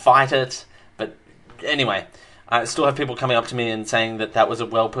don't want to fight it, but anyway, I still have people coming up to me and saying that was a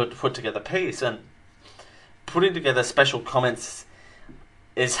well put together piece, and putting together special comments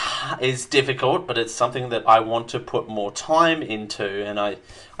is difficult, but it's something that I want to put more time into, and I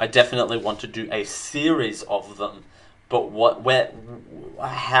definitely want to do a series of them. But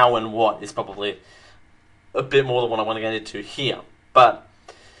how and what is probably a bit more than what I want to get into here. But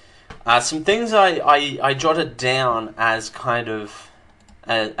some things I jotted down as kind of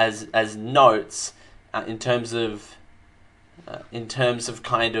as notes in terms of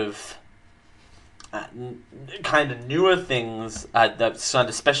kind of newer things, that kind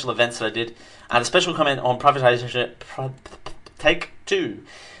of special events that I did. A special comment on privatization. Take 2.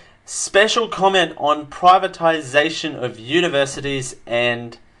 Special comment on privatization of universities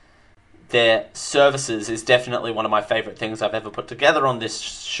and their services is definitely one of my favourite things I've ever put together on this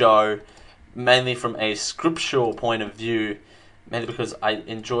show, mainly from a scriptural point of view, mainly because I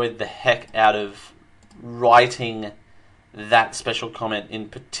enjoyed the heck out of writing that special comment in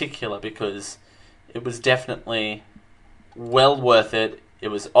particular, because it was definitely well worth it. It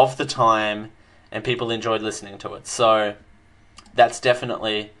was of the time, and people enjoyed listening to it. So that's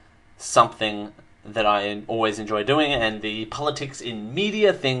definitely something that I always enjoy doing. And the politics in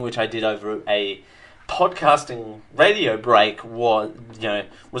media thing, which I did over a podcasting radio break, was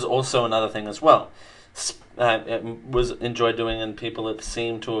also another thing as well. was enjoyed doing, and people have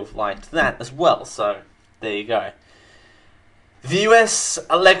seemed to have liked that as well. So there you go. The US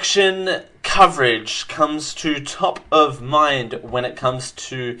election coverage comes to top of mind when it comes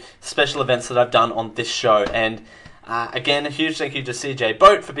to special events that I've done on this show. And again, a huge thank you to CJ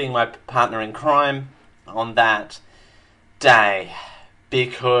Boat for being my partner in crime on that day,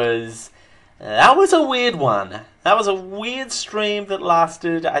 because that was a weird one. That was a weird stream that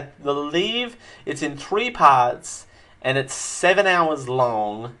lasted, I believe, it's in 3 parts, and it's 7 hours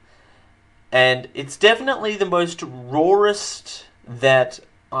long. And it's definitely the most rawest that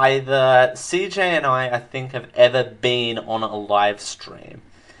either CJ and I think, have ever been on a live stream.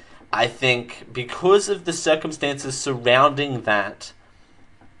 I think because of the circumstances surrounding that,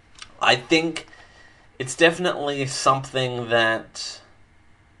 I think it's definitely something that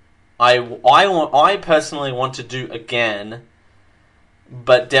I personally want to do again,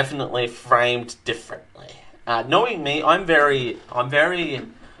 but definitely framed differently. Knowing me, I'm very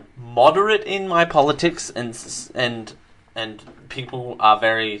moderate in my politics, and people are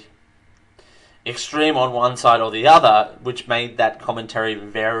very extreme on one side or the other, which made that commentary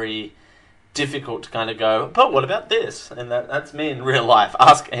very difficult to kind of go, but what about this? And that's me in real life.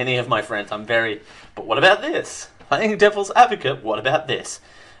 Ask any of my friends. But what about this? Playing devil's advocate, what about this?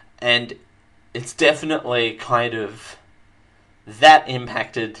 And it's definitely kind of, that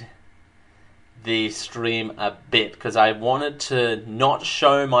impacted the stream a bit, because I wanted to not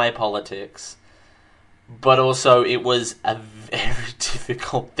show my politics, but also it was a very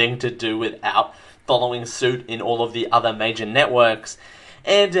difficult thing to do without following suit in all of the other major networks,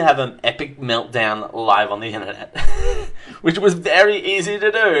 and to have an epic meltdown live on the internet, which was very easy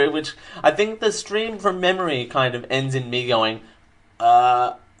to do, which I think the stream from memory kind of ends in me going,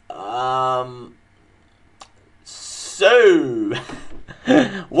 so,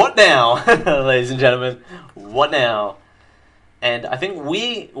 what now, ladies and gentlemen, what now? And I think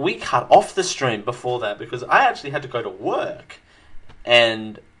we cut off the stream before that, because I actually had to go to work,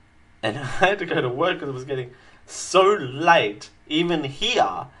 and I had to go to work because it was getting so late, even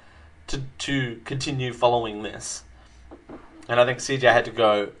here, to continue following this. And I think CJ had to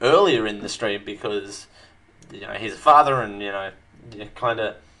go earlier in the stream because, he's a father, and, you kind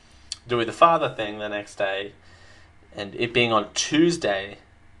of do the father thing the next day. And it being on Tuesday,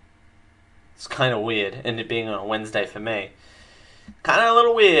 it's kind of weird. And it being on a Wednesday for me, kind of a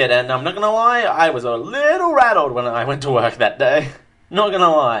little weird. And I'm not going to lie, I was a little rattled when I went to work that day. Not going to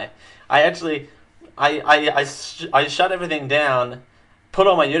lie. I actually, I shut everything down, put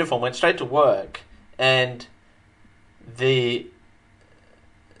on my uniform, went straight to work. And the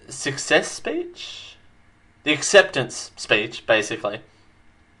success speech? The acceptance speech, basically,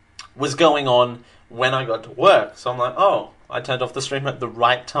 was going on when I got to work. So I'm like, oh, I turned off the stream at the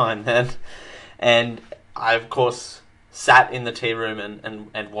right time then. And I, of course, sat in the tea room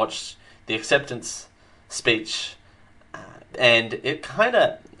and watched the acceptance speech. And it kind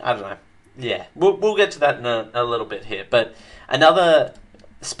of, I don't know. Yeah, we'll get to that in a little bit here. But another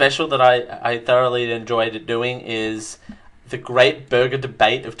special that I thoroughly enjoyed doing is the Great Burger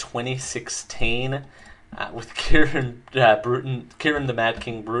Debate of 2016 with Kieran the Mad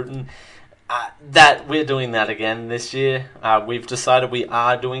King Bruton. That we're doing that again this year. We've decided we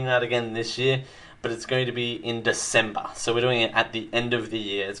are doing that again this year, but it's going to be in December. So we're doing it at the end of the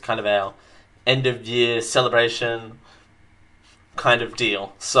year. It's kind of our end of year celebration kind of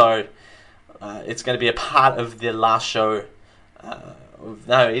deal. So it's going to be a part of the last show.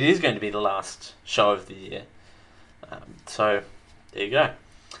 No, it is going to be the last show of the year. So there you go.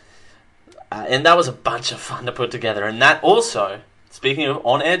 And that was a bunch of fun to put together. And that also, speaking of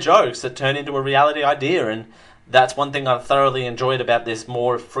on-air jokes that turn into a reality idea, and that's one thing I thoroughly enjoyed about this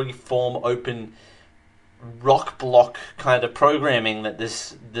more free-form, open, rock block kind of programming that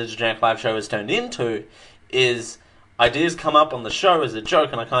this Generic Live show has turned into, is ideas come up on the show as a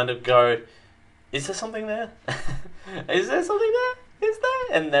joke, and I kind of go, is there something there? Is there something there? Is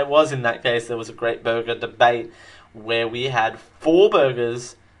there? And there was, in that case. There was a Great Burger Debate where we had 4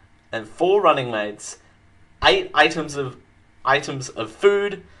 burgers and 4 running mates, 8 items of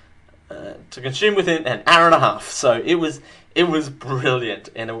food to consume within an hour and a half. So it was brilliant,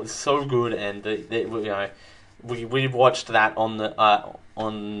 and it was so good. And we watched that on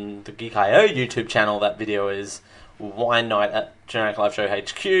the Geek.io YouTube channel. That video is Wine Night at Generic Live Show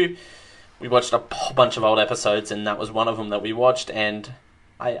HQ. We watched a whole bunch of old episodes, and that was one of them that we watched. And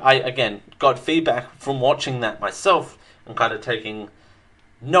I again got feedback from watching that myself and kind of taking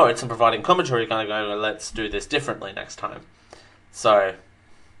notes and providing commentary, kind of going, let's do this differently next time. So,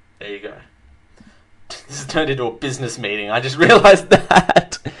 there you go. This has turned into a business meeting. I just realised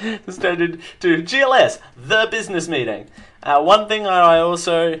that. This turned into GLS, the business meeting. One thing I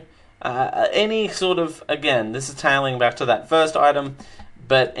also, any sort of, again, this is tailing back to that first item,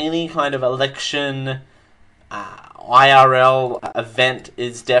 but any kind of election IRL event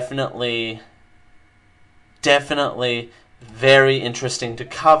is definitely very interesting to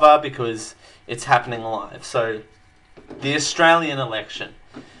cover because it's happening live. So the Australian election,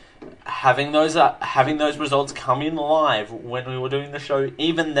 having those results come in live when we were doing the show,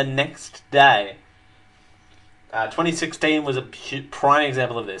 even the next day. 2016 was a prime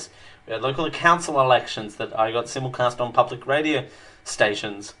example of this. We had local council elections that I got simulcast on public radio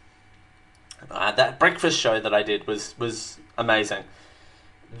stations. That breakfast show that I did was amazing.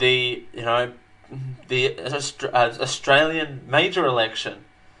 The Australian major election,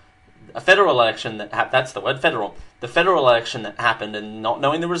 a federal election that's the word, federal. The federal election that happened, and not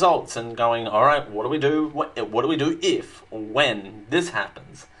knowing the results and going, all right, what do we do? What do we do if or when this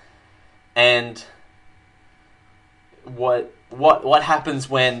happens? And what happens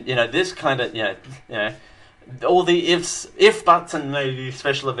when this kind of all the if buts and maybe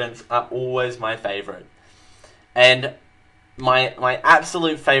special events are always my favourite. And my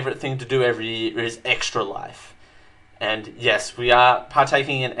absolute favourite thing to do every year is Extra Life. And yes, we are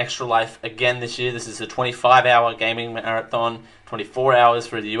partaking in Extra Life again this year. This is a 25-hour gaming marathon, 24 hours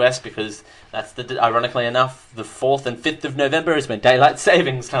for the US, because that's ironically enough, the 4th and 5th of November is when daylight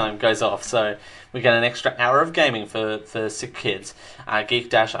savings time goes off. So we get an extra hour of gaming for sick kids.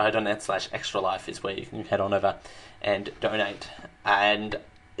 Geek-io.net/extralife is where you can head on over and donate. And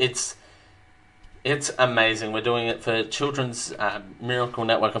it's amazing. We're doing it for Children's Miracle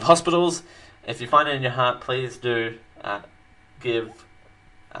Network of Hospitals. If you find it in your heart, please do give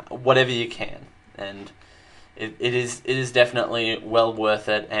whatever you can, and it is definitely well worth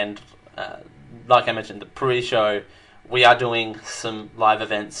it. And like I mentioned, the pre-show, we are doing some live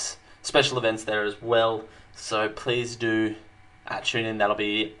events, special events there as well. So please do tune in. That'll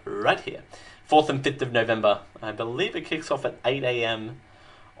be right here, 4th and 5th of November. I believe it kicks off at 8 a.m.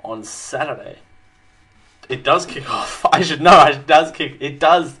 on Saturday. It does kick off. I should know. It does kick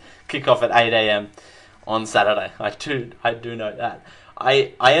off at 8 a.m. on Saturday. I do know that.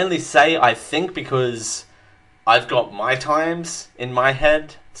 I only say I think because I've got my times in my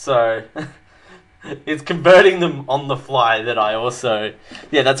head, so it's converting them on the fly that I also...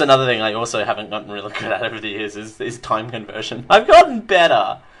 Yeah, that's another thing I also haven't gotten really good at over the years is time conversion. I've gotten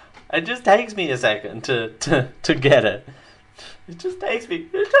better. It just takes me a second to get it. It takes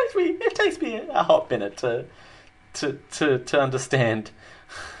me a hot minute to understand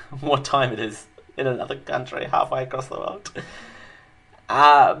what time it is in another country halfway across the world.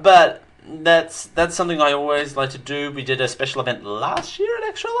 But that's something I always like to do. We did a special event last year at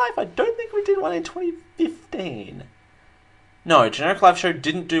Extra Life. I don't think we did one in 2015. No, Generic Live Show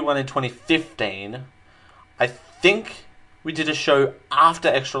didn't do one in 2015. I think we did a show after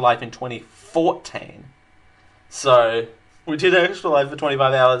Extra Life in 2014. So we did Extra Life for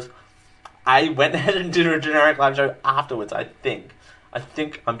 25 hours. I went ahead and did a Generic Live Show afterwards, I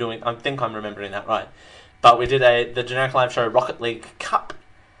think I'm remembering that right. But we did the Generic Live Show Rocket League Cup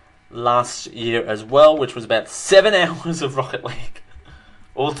last year as well, which was about 7 hours of Rocket League,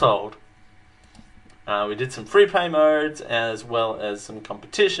 all told. We did some free play modes as well as some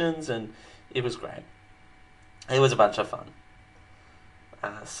competitions, and it was great. It was a bunch of fun.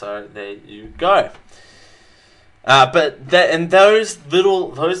 So there you go. But those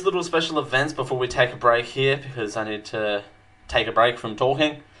little special events before we take a break here, because I need to take a break from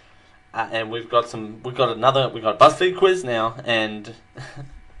talking, and we've got a BuzzFeed quiz now, and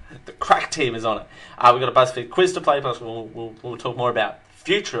the crack team is on it. We've got a BuzzFeed quiz to play, plus we'll talk more about the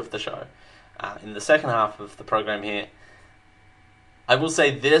future of the show in the second half of the program here. I will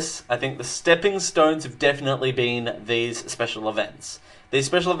say this: I think the stepping stones have definitely been these special events. These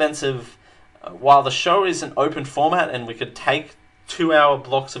special events have, while the show is an open format and we could take 2-hour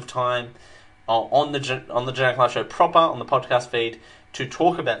blocks of time on the Generic Live Show proper, on the podcast feed, to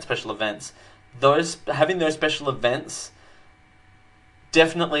talk about special events, having those special events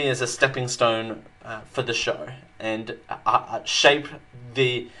definitely is a stepping stone for the show, and shape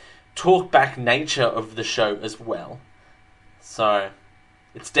the talk-back nature of the show as well. So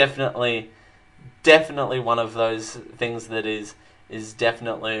it's definitely one of those things that is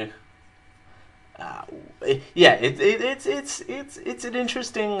definitely... it's an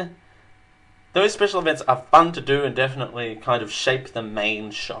interesting... Those special events are fun to do and definitely kind of shape the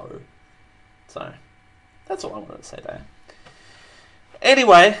main show. So, that's all I wanted to say there.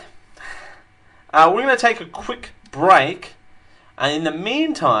 Anyway, we're going to take a quick break. And in the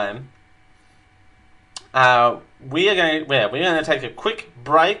meantime, we're going to take a quick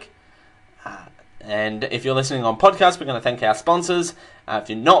break. And if you're listening on podcast, we're going to thank our sponsors. If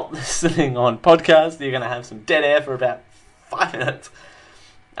you're not listening on podcast, you're going to have some dead air for about 5 minutes.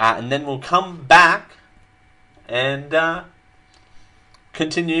 And then we'll come back and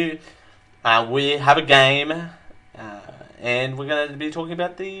continue. We have a game, and we're going to be talking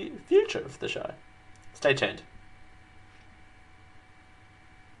about the future of the show. Stay tuned.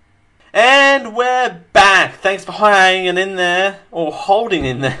 And we're back. Thanks for hanging in there, or holding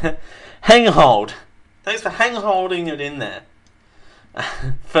in there. Hold. Thanks for holding it in there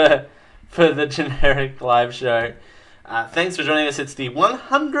for the generic live show. Thanks for joining us. It's the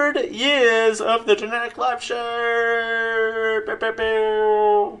 100 years of the generic live show. Bow, bow,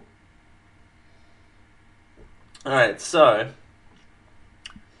 bow. All right, so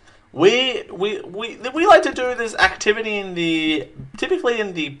we like to do this activity typically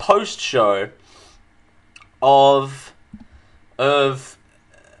in the post show of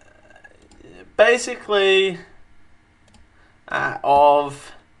basically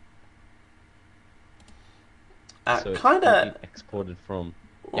of So kind of it's exported from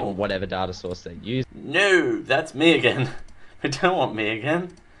whatever data source they use. No, that's me again. We don't want me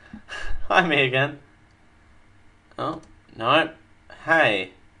again. Hi, me again. Oh no.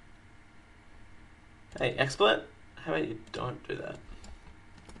 Hey, XSplit. How about you don't do that?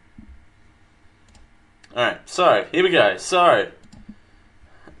 All right. So here we go. So.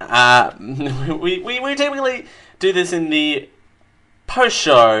 We typically do this in the post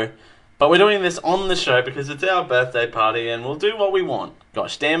show, but we're doing this on the show because it's our birthday party and we'll do what we want.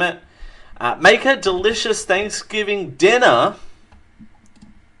 Gosh damn it. Make a delicious Thanksgiving dinner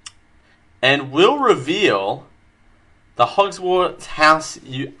and we'll reveal the Hogwarts house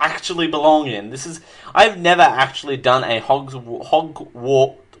you actually belong in. I've never actually done a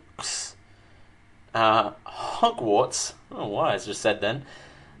Hogwarts. I don't know why I just said then.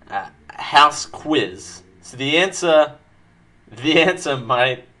 House quiz. So the answer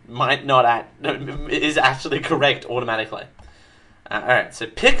might not is actually correct automatically. All right, so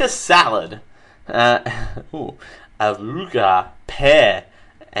pick a salad. Arugula, pear,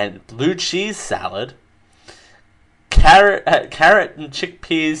 and blue cheese salad. Carrot and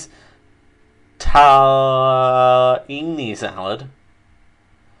chickpeas tahini salad.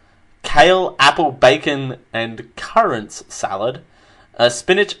 Kale, apple, bacon, and currants salad.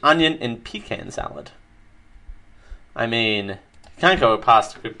 Spinach, onion, and pecan salad. I mean, you can't go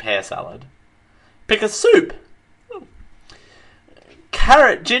past a good pear salad. Pick a soup.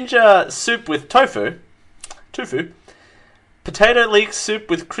 Carrot ginger soup with tofu. Potato leek soup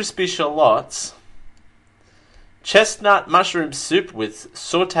with crispy shallots. Chestnut mushroom soup with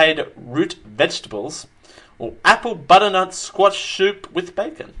sautéed root vegetables. Or apple butternut squash soup with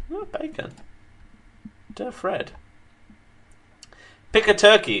bacon. Oh, bacon. Dear Fred. Pick a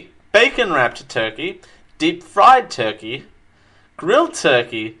turkey. Bacon wrapped turkey. Deep fried turkey. Grilled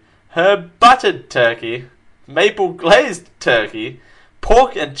turkey. Herb buttered turkey. Maple glazed turkey.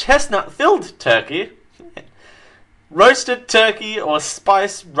 Pork and chestnut filled turkey. Roasted turkey or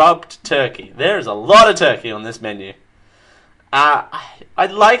spice rubbed turkey. There is a lot of turkey on this menu. I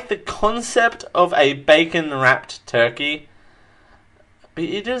like the concept of a bacon wrapped turkey, but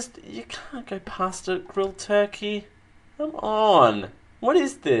you can't go past a grilled turkey. Come on. What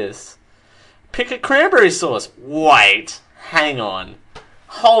is this? Pick a cranberry sauce. Wait. Hang on.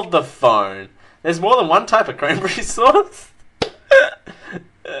 Hold the phone. There's more than one type of cranberry sauce?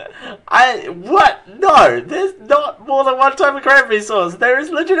 What? No, there's not more than one type of cranberry sauce. There is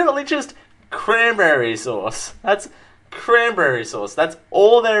legitimately just cranberry sauce. That's cranberry sauce. That's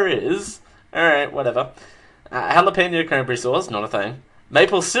all there is. Alright, whatever. Jalapeno cranberry sauce, not a thing.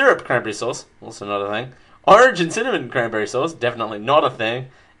 Maple syrup cranberry sauce, also not a thing. Orange and cinnamon cranberry sauce, definitely not a thing.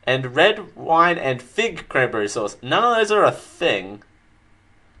 And red wine and fig cranberry sauce. None of those are a thing.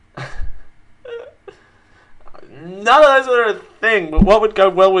 None of those are a thing, but what would go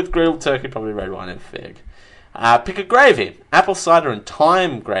well with grilled turkey? Probably red wine and fig. Pick a gravy. Apple cider and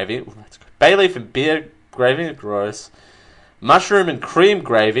thyme gravy. Ooh, that's good. Bay leaf and beer gravy. Gross. Mushroom and cream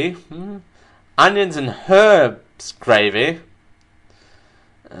gravy. Onions and herbs gravy.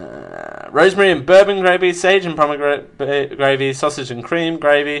 Rosemary and bourbon gravy. Sage and pomegranate gravy. Sausage and cream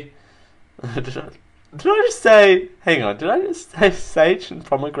gravy. Did I just say... Hang on. Did I just say sage and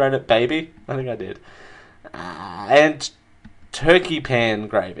pomegranate baby? I think I did. And turkey pan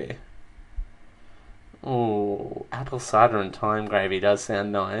gravy. Ooh, apple cider and thyme gravy does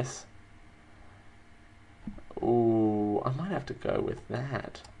sound nice. Ooh, I might have to go with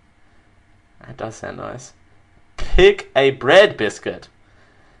that. That does sound nice. Pick a bread biscuit.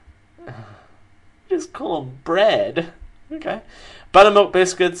 Just call them bread. Okay. Buttermilk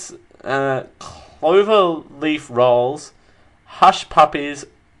biscuits, clover leaf rolls, hush puppies,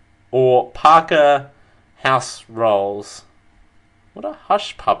 or Parker house rolls. What are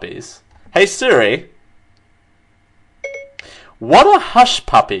hush puppies? Hey Siri, what are hush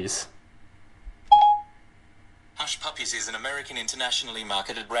puppies? Hush Puppies is an American internationally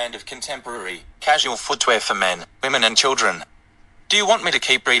marketed brand of contemporary, casual footwear for men, women and children. Do you want me to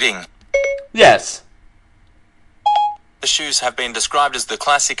keep reading? Yes. The shoes have been described as the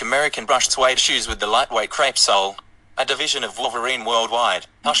classic American brushed suede shoes with the lightweight crepe sole. A division of Wolverine worldwide,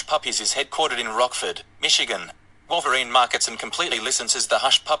 Hush Puppies is headquartered in Rockford, Michigan. Wolverine markets and completely licenses the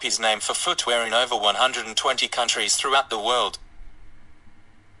Hush Puppies name for footwear in over 120 countries throughout the world.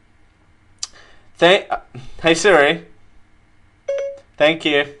 Hey Siri. Thank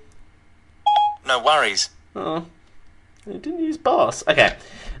you. No worries. Oh, you didn't use boss. Okay.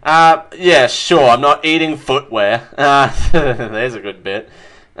 Yeah, sure. I'm not eating footwear. There's a good bit.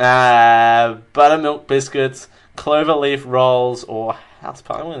 Buttermilk biscuits, clover leaf rolls, or house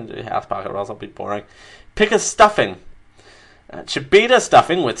parker. I'm going to do house parker rolls. I'll be boring. Pick a stuffing. Chibita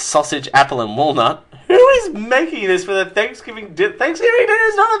stuffing with sausage, apple, and walnut. Who is making this for the Thanksgiving dinner? Thanksgiving dinner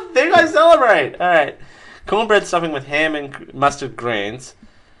is not a thing I celebrate. All right. Cornbread stuffing with ham and mustard greens.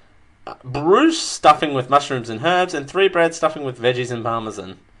 Bruce stuffing with mushrooms and herbs, and 3 bread stuffing with veggies and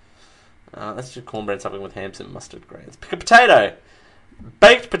parmesan. Let's do cornbread stuffing with hams and mustard greens. Pick a potato.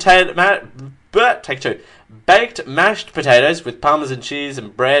 Baked potato. Take 2. Baked mashed potatoes with parmesan cheese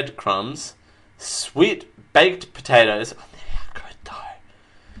and bread crumbs. Sweet baked potatoes. Oh, they're good though.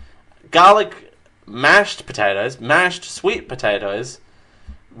 Garlic mashed potatoes. Mashed sweet potatoes.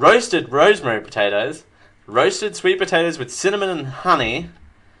 Roasted rosemary potatoes. Roasted sweet potatoes with cinnamon and honey.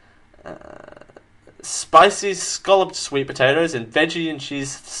 Spicy scalloped sweet potatoes and veggie and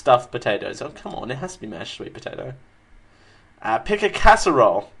cheese stuffed potatoes. Oh, come on, it has to be mashed sweet potato. Pick a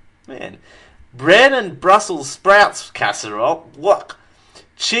casserole. Man. Bread and Brussels sprouts casserole. Look.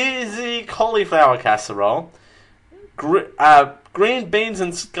 Cheesy cauliflower casserole. Green beans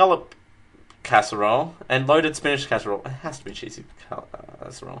and scallop casserole. And loaded spinach casserole. It has to be cheesy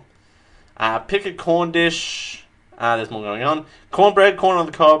casserole. Pick a corn dish. There's more going on. Cornbread, corn on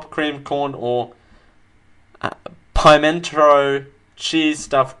the cob, creamed corn, or pimento cheese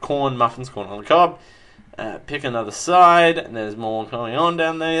stuffed corn muffins, corn on the cob. Pick another side, and there's more going on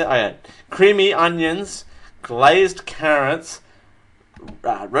down there. Okay. Creamy onions, glazed carrots,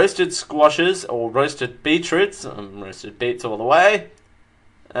 roasted squashes or roasted beetroots. Roasted beets all the way.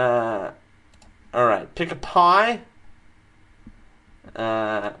 Alright, pick a pie.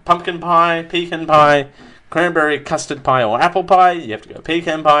 Pumpkin pie, pecan pie, cranberry custard pie or apple pie. You have to go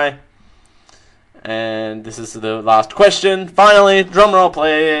pecan pie. And this is the last question. Finally, drumroll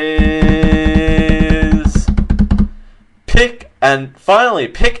please. Pick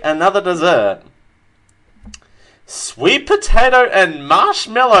another dessert. Sweet potato and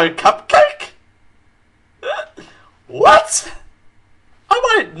marshmallow cupcake? What? I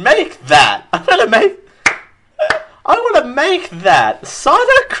won't make that. I want to make that.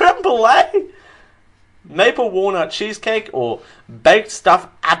 Cider creme brulee? Maple walnut cheesecake or baked stuffed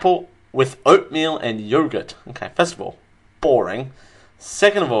apple with oatmeal and yogurt. Okay, first of all, boring.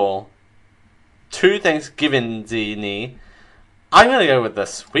 Second of all, 2 Thanksgiving-y. I'm going to go with the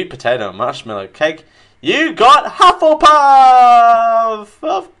sweet potato and marshmallow cake. You got Hufflepuff!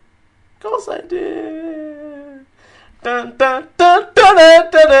 Of course I did. Dun, dun, dun, dun,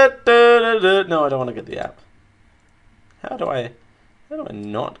 dun, dun, dun, dun, dun. No, I don't want to get the app. How do I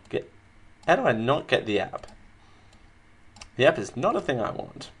not get the app? The app is not a thing I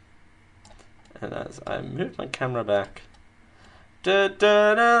want. And as I move my camera back, I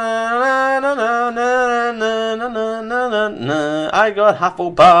got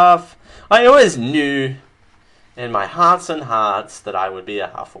Hufflepuff. I always knew in my hearts and hearts that I would be a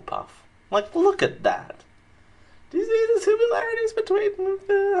Hufflepuff. Like, look at that. Do you see the similarities between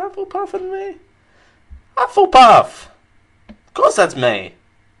Hufflepuff and me? Hufflepuff! Of course that's me.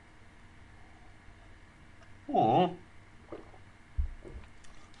 Alright,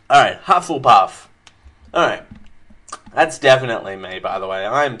 Hufflepuff. Alright. That's definitely me, by the way.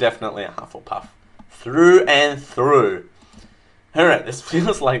 I'm definitely a Hufflepuff. Through and through. Alright, this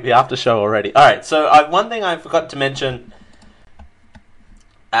feels like the after show already. Alright, so one thing I forgot to mention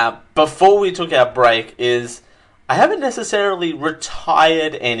before we took our break is I haven't necessarily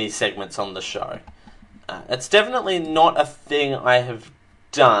retired any segments on the show. It's definitely not a thing I have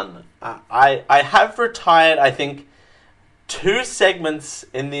done. I have retired, I think, 2 segments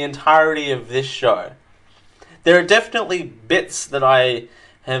in the entirety of this show. There are definitely bits that I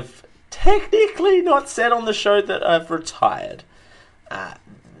have technically not said on the show that I've retired.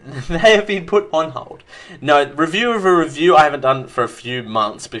 They have been put on hold. No, review of a review I haven't done for a few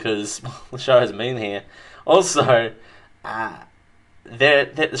months because the show hasn't been here. Also,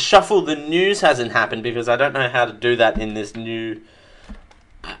 the shuffle the news hasn't happened because I don't know how to do that in this new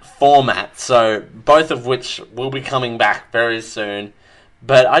format. So both of which will be coming back very soon.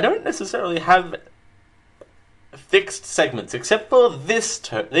 But I don't necessarily have fixed segments except for these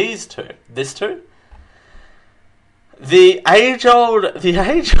two. The age-old,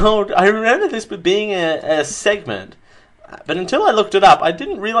 I remember this being a segment, but until I looked it up, I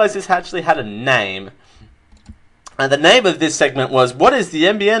didn't realize this actually had a name. And the name of this segment was, "What is the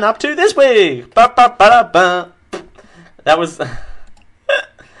NBN up to this week?" Ba, ba, ba, da, ba. That was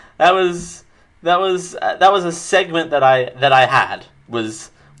a segment that I had, was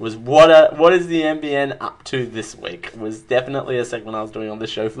what is the NBN up to this week? Was definitely a segment I was doing on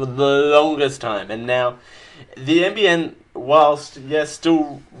this show for the longest time, and now the NBN, whilst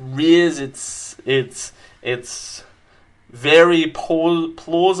still rears its very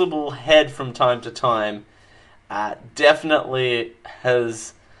plausible head from time to time, definitely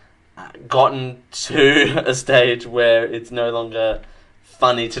has gotten to a stage where it's no longer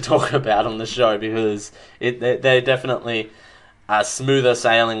funny to talk about on the show because they definitely are smoother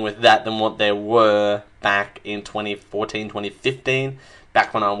sailing with that than what they were back in 2014, 2015,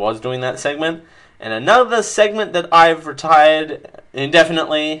 back when I was doing that segment. And another segment that I've retired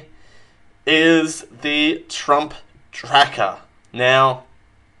indefinitely is the Trump Tracker. Now,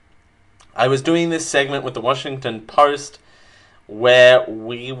 I was doing this segment with the Washington Post where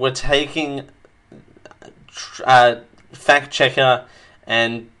we were taking fact checker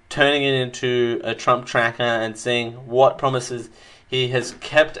and turning it into a Trump Tracker and seeing what promises he has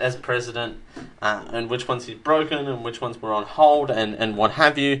kept as president and which ones he's broken and which ones were on hold and what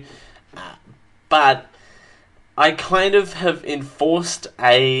have you. But I kind of have enforced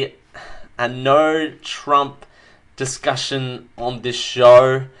a no Trump discussion on this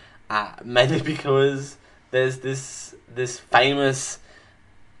show, mainly because there's this famous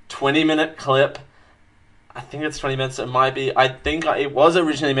 20-minute clip. I think it's 20 minutes. It might be. I think it was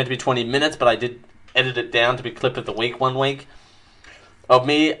originally meant to be 20 minutes, but I did edit it down to be clip of the week one week, of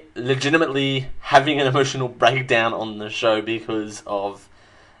me legitimately having an emotional breakdown on the show because of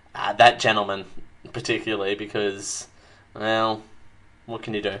that gentleman, particularly because, well, what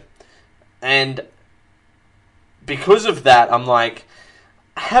can you do? And because of that, I'm like,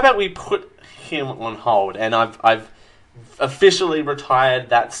 how about we put him on hold? And I've officially retired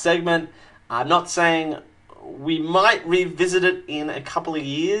that segment. I'm not saying we might revisit it in a couple of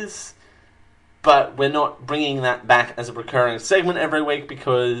years, but we're not bringing that back as a recurring segment every week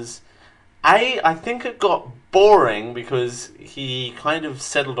because I think it got boring because he kind of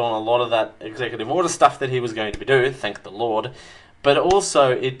settled on a lot of that executive order stuff that he was going to be doing, thank the Lord. But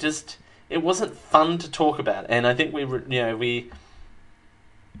also, it wasn't fun to talk about, and I think we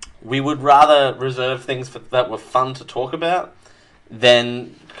would rather reserve things that were fun to talk about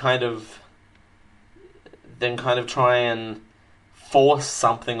than kind of try and force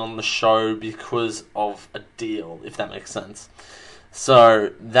something on the show because of a deal, if that makes sense.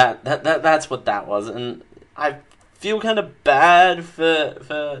 So that's what that was, and I feel kind of bad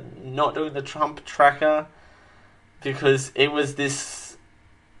for not doing the Trump Tracker because it was this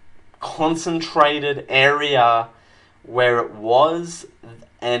concentrated area where it was,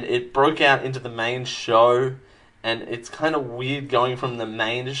 and it broke out into the main show, and it's kind of weird going from the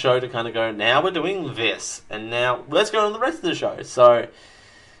main show to kind of go, now we're doing this, and now let's go on the rest of the show. So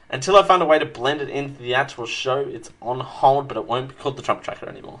until I find a way to blend it into the actual show, it's on hold, but it won't be called the Trump Tracker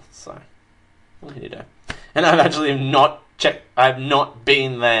anymore. So what can you do? And I've actually I've not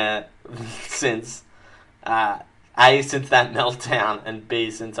been there since A, since that meltdown, and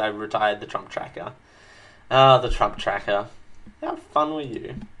B, since I retired the Trump Tracker. The Trump Tracker. How fun were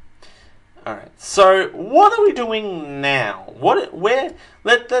you? Alright, so what are we doing now?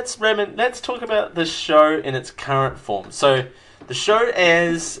 Let's talk about the show in its current form. So the show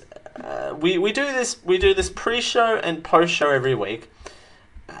airs, we do this pre-show and post-show every week.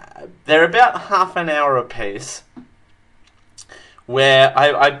 They're about half an hour apiece, where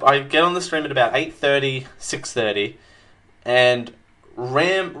I get on the stream at about 8:30, 6:30, and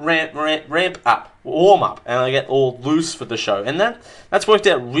ramp up, warm up, and I get all loose for the show, and that's worked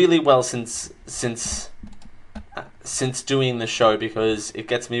out really well since doing the show because it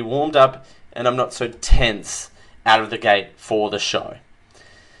gets me warmed up and I'm not so tense out of the gate for the show.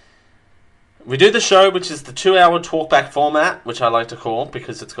 We do the show, which is the 2-hour talkback format, which I like to call,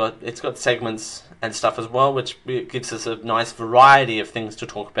 because it's got segments and stuff as well, which gives us a nice variety of things to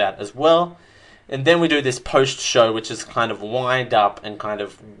talk about as well. And then we do this post-show, which is kind of wind up and kind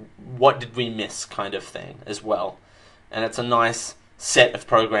of what did we miss kind of thing as well. And it's a nice set of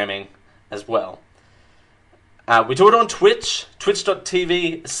programming as well. We do it on Twitch,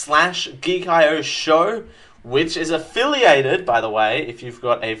 twitch.tv/GeekIO show, which is affiliated, by the way, if you've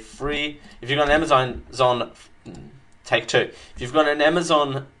got an Amazon if you've got an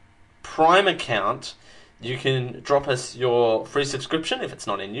Amazon Prime account, you can drop us your free subscription if it's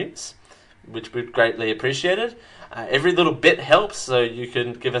not in use, which we'd greatly appreciate it. Every little bit helps, so you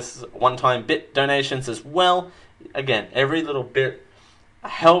can give us one-time bit donations as well. Again, every little bit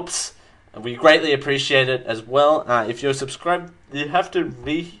helps. We greatly appreciate it as well. If you're subscribed, you have to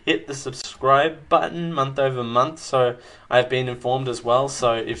re-hit the subscribe button month over month, so I've been informed as well.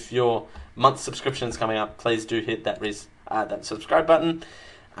 So if your month subscription is coming up, please do hit that subscribe button.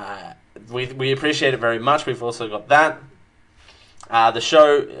 We appreciate it very much. We've also got that. The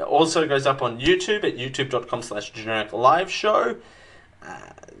show also goes up on YouTube at youtube.com/genericliveshow.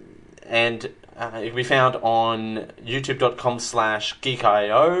 And it can be found on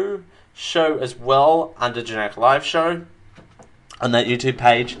youtube.com/geekio show as well, under Generic Live Show on that YouTube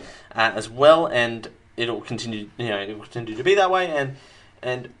page as well, and it'll continue to be that way.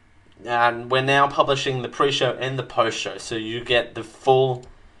 And we're now publishing the pre-show and the post-show, so you get the full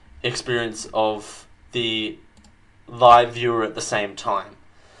experience of the live viewer at the same time.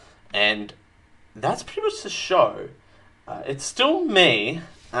 And that's pretty much the show. It's still me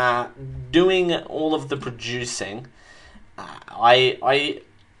doing all of the producing. I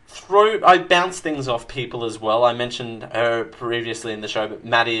bounce things off people as well. I mentioned her previously in the show, but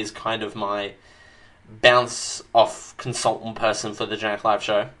Maddie is kind of my bounce off consultant person for the Generic Live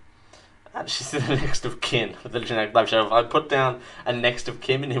Show. She's the next of kin for the Generic Live Show. If I put down a next of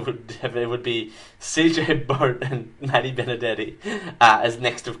kin, and it would be CJ Boat and Maddie Benedetti as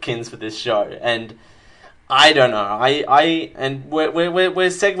next of kins for this show. And I don't know. We're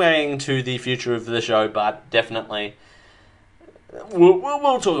segueing to the future of the show, but definitely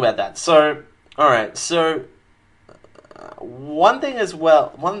we'll talk about that. So, all right. So, another thing as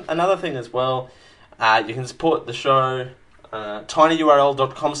well. You can support the show.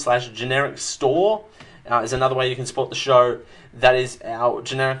 tinyurl.com/generic store is another way you can support the show. That is our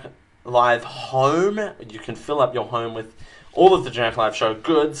Generic Live home. You can fill up your home with all of the Generic Live show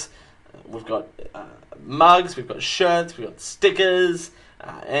goods. We've got mugs, we've got shirts, we've got stickers,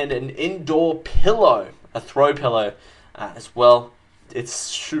 and an indoor pillow, a throw pillow as well. It's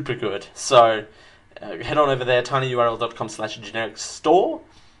super good. So head on over there. tinyurl.com/generic store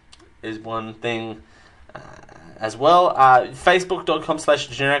is one thing as well.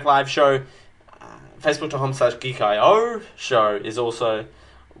 Facebook.com/generic live show. Facebook.com/geekio show is also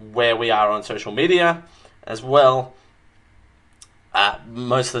where we are on social media as well.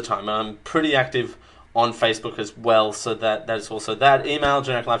 Most of the time, I'm pretty active on Facebook as well, so that is also that. Email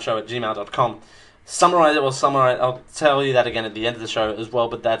genericliveshow@gmail.com. I'll tell you that again at the end of the show as well,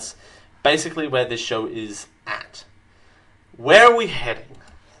 but that's basically where this show is at. Where are we heading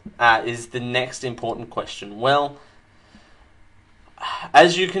is the next important question. Well,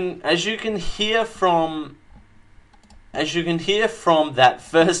 as you can hear from that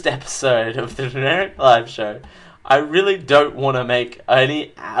first episode of the Generic Live Show, I really don't want to make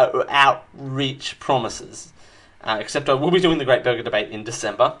any outreach promises. Except I will be doing the Great Burger Debate in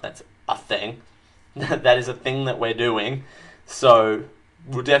December. That's a thing. That is a thing that we're doing. So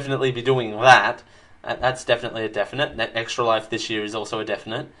we'll definitely be doing that. That's definitely a definite. Extra Life this year is also a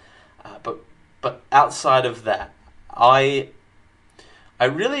definite. But outside of that, I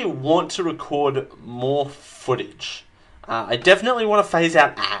really want to record more footage. I definitely want to phase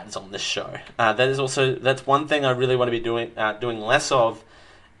out ads on this show. That's one thing I really want to be doing less of,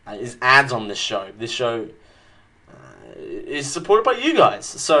 is ads on this show. This show is supported by you guys.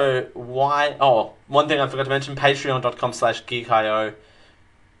 So why? Oh, one thing I forgot to mention: Patreon.com/geekio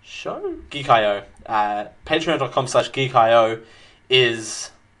show. Geekio. Patreon.com/geekio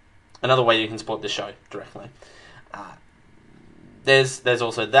is another way you can support this show directly. There's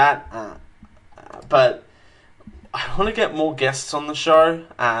also that, but I want to get more guests on the show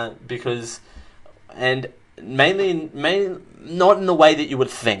and mainly not in the way that you would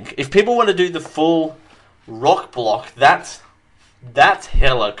think. If people want to do the full rock block, that's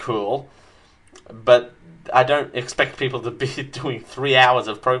hella cool, but I don't expect people to be doing 3 hours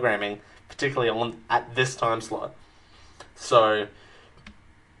of programming, particularly at this time slot. So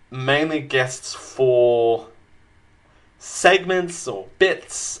mainly guests for segments or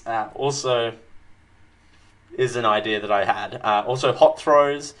bits also is an idea that I had. Also hot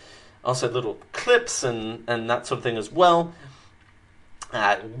throws, also little clips and that sort of thing as well.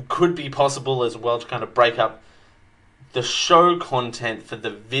 Could be possible as well to kind of break up the show content for the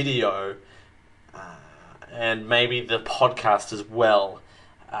video and maybe the podcast as well.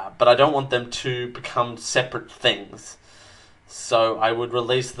 But I don't want them to become separate things. So I would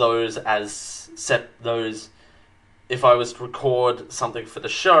release those as those. If I was to record something for the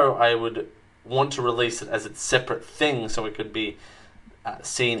show, I would want to release it as its separate thing, so it could be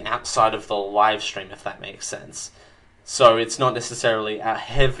seen outside of the live stream, if that makes sense. So it's not necessarily a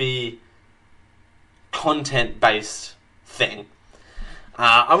heavy content-based thing.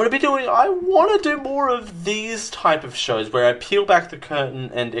 I want to do more of these type of shows where I peel back the curtain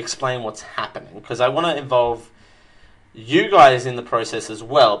and explain what's happening, because I want to involve you guys in the process as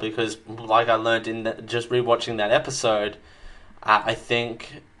well, because like I learned in just rewatching that episode, I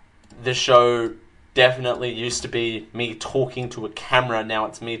think the show definitely used to be me talking to a camera. Now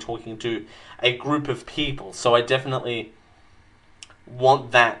it's me talking to a group of people. So I definitely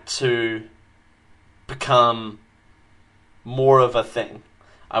want that to become more of a thing.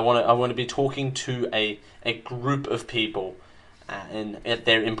 I want to be talking to a group of people and at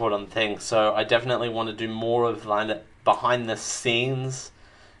their input on things. So I definitely want to do more of behind the scenes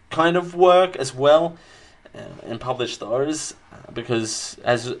kind of work as well, and publish those, because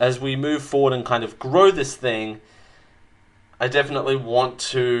as we move forward and kind of grow this thing, I definitely want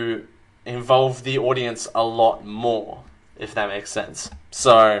to involve the audience a lot more, if that makes sense.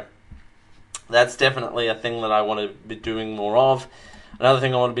 So that's definitely a thing that I want to be doing more of. Another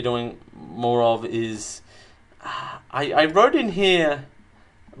thing I want to be doing more of is I wrote in here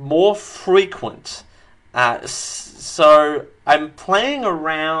more frequent. So I'm playing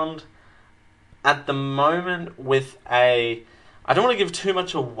around at the moment with I don't want to give too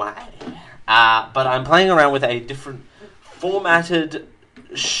much away, but I'm playing around with a different formatted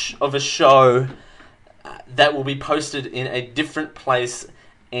of a show that will be posted in a different place,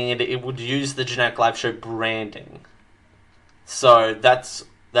 and it would use the Generic Live Show branding. So that's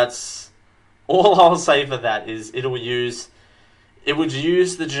all I'll say for that. Is it would use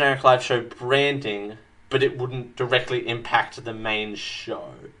the Generic Live Show branding, but it wouldn't directly impact the main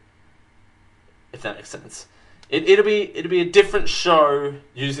show, if that makes sense. It'll be a different show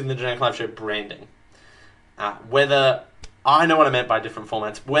using the Generic Live Show branding. Whether I know what I meant by different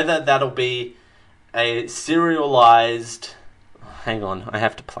formats, whether that'll be a serialized. Hang on, I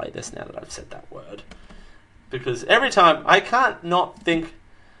have to play this now that I've said that word, because every time I can't not think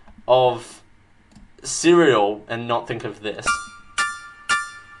of serial and not think of this.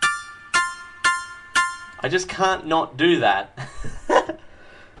 I just can't not do that.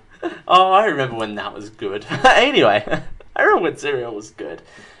 Oh, I remember when that was good. Anyway, I remember when Serial was good.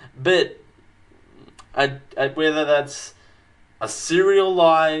 But whether that's a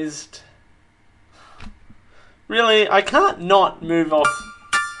serialized... Really, I can't not move off...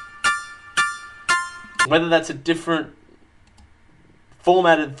 Whether that's a different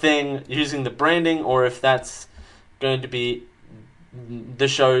formatted thing using the branding, or if that's going to be the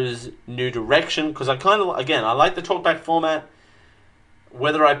show's new direction, because I like the talkback format.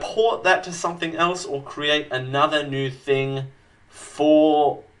 Whether I port that to something else or create another new thing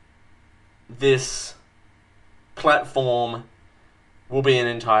for this platform will be an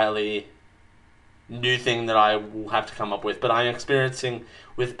entirely new thing that I will have to come up with. But I'm experiencing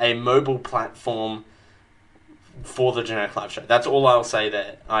with a mobile platform for the Generic Live Show. That's all I'll say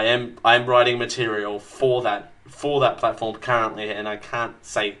there. I'm writing material for that platform currently, and I can't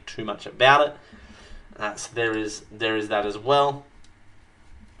say too much about it. So there is that as well.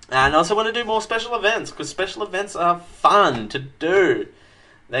 And I also want to do more special events, because special events are fun to do.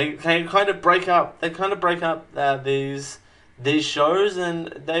 They kind of break up these shows, and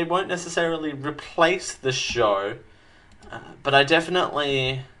they won't necessarily replace the show. But I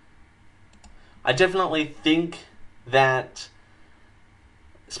definitely think that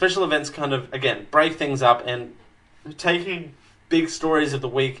special events kind of, again, break things up, and taking big stories of the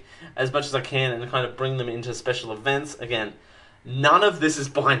week as much as I can and kind of bring them into special events. Again, none of this is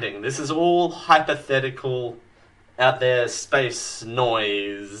binding. This is all hypothetical, out there, space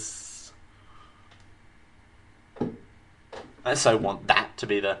noise. I so want that to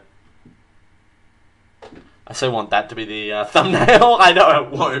be the thumbnail. I know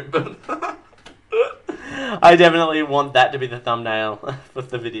it won't, but I definitely want that to be the thumbnail for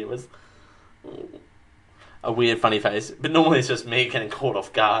the video. A weird funny face, but normally it's just me getting caught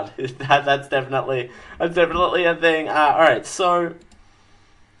off guard. That's definitely a thing. Alright, so,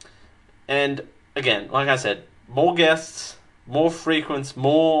 and again, like I said, more guests, more frequent,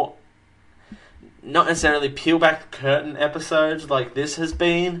 more not necessarily peel back the curtain episodes like this has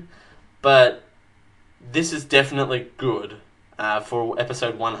been, but this is definitely good for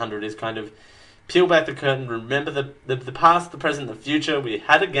episode 100 is kind of peel back the curtain, remember the past, the present, the future. We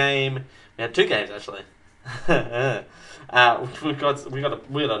had a game. We had 2 games actually. we got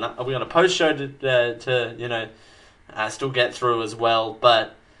a post show to still get through as well.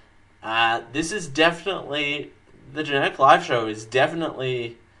 But this is definitely the Generic Live Show is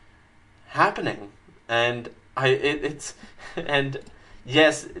definitely happening, and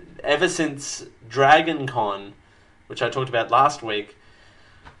yes, ever since Dragon Con, which I talked about last week,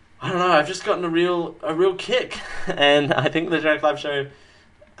 I don't know, I've just gotten a real kick, and I think the Generic Live Show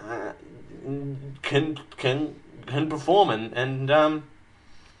can perform, and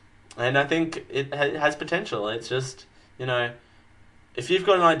I think it has potential. It's just, if you've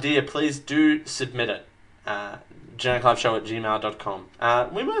got an idea, please do submit it. genericliveshow@gmail.com.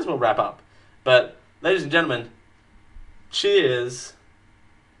 We might as well wrap up, but ladies and gentlemen, cheers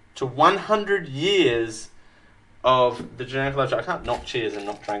to 100 years of the Generic Live Show. I can't not cheers and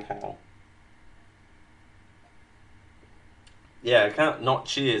not drink, hang on. Yeah, I can't not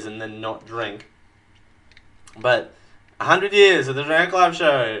cheers and then not drink. But 100 years of the Generic Live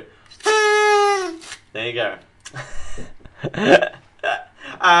Show. There you go.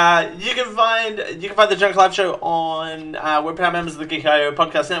 You can find the Generic Live Show on we're proud members of the Geek.io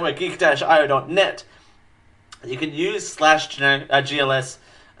podcast network, geek-io.net. You can use /GLS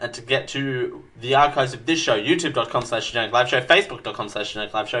to get to the archives of this show, youtube.com/Generic Live Show,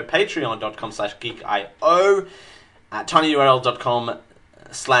 facebook.com/Generic Live Show, patreon.com/Geek.io,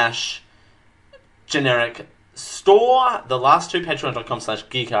 tinyurl.com/Generic Store, the last 2,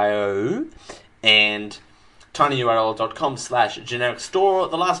 patreon.com/Geek.io, and tinyurl.com/Generic Store,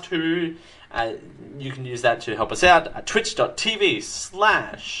 the last 2, you can use that to help us out.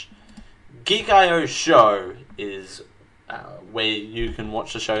 Twitch.tv/Geek.io Show is where you can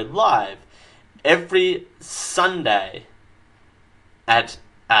watch the show live every Sunday at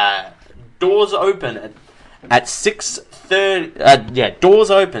doors open at 6:30. Doors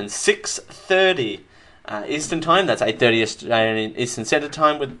open 6:30 Eastern Time. That's 8:30 Eastern Standard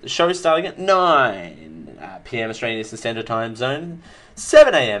Time, with the show starting at 9 p.m. Australian Eastern Standard Time Zone,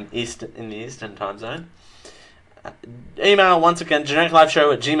 7 a.m. Eastern in the Eastern Time Zone. Email once again,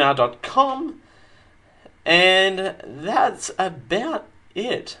 genericliveshow@gmail.com. And that's about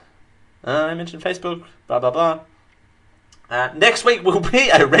it. I mentioned Facebook, blah, blah, blah. Next week will be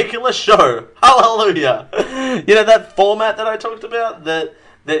a regular show. Hallelujah. That format that I talked about that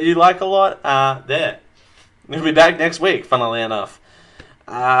you like a lot? There. We'll be back next week, funnily enough.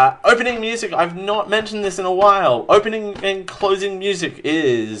 Opening music, I've not mentioned this in a while. Opening and closing music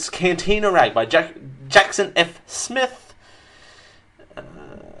is Cantina Rag by Jackson F. Smith.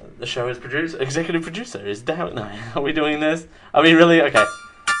 The show is executive producer is Dale. No, are we doing this? Are we really? Okay.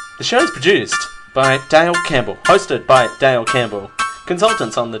 The show is produced by Dale Campbell, hosted by Dale Campbell.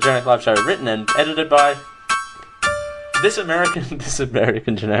 Consultants on the Generic Live Show, written and edited by this American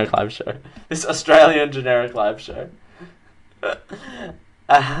Generic Live Show, this Australian Generic Live Show.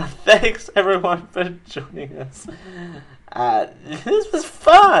 Thanks everyone for joining us. This was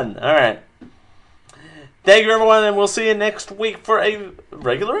fun. All right. Thank you, everyone, and we'll see you next week for a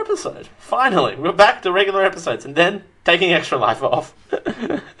regular episode. Finally, we're back to regular episodes, and then taking extra life off.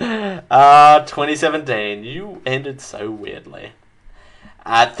 2017, you ended so weirdly.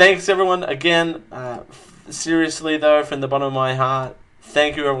 Thanks, everyone, again. Seriously, though, from the bottom of my heart,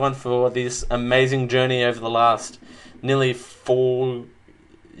 thank you, everyone, for this amazing journey over the last nearly 4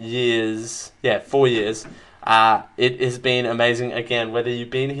 years. Yeah, 4 years. It has been amazing, again, whether you've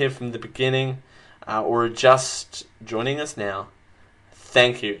been here from the beginning or just joining us now.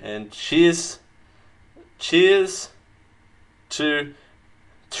 Thank you, and cheers to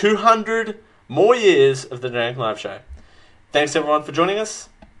 200 more years of the Generic Live Show. Thanks everyone for joining us.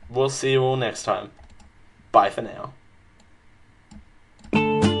 We'll see you all next time. Bye for now.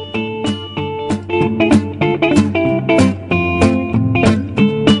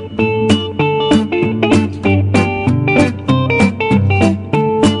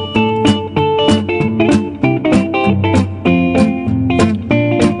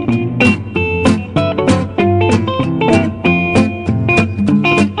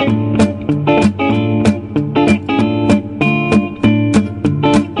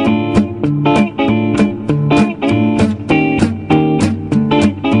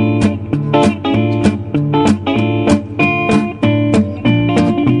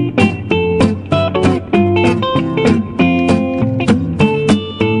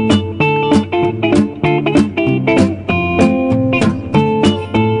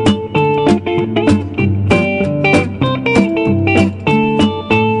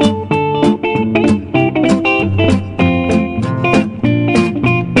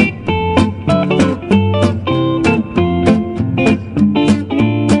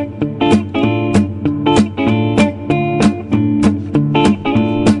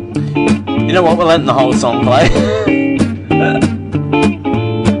 You know what? We're letting the whole song play.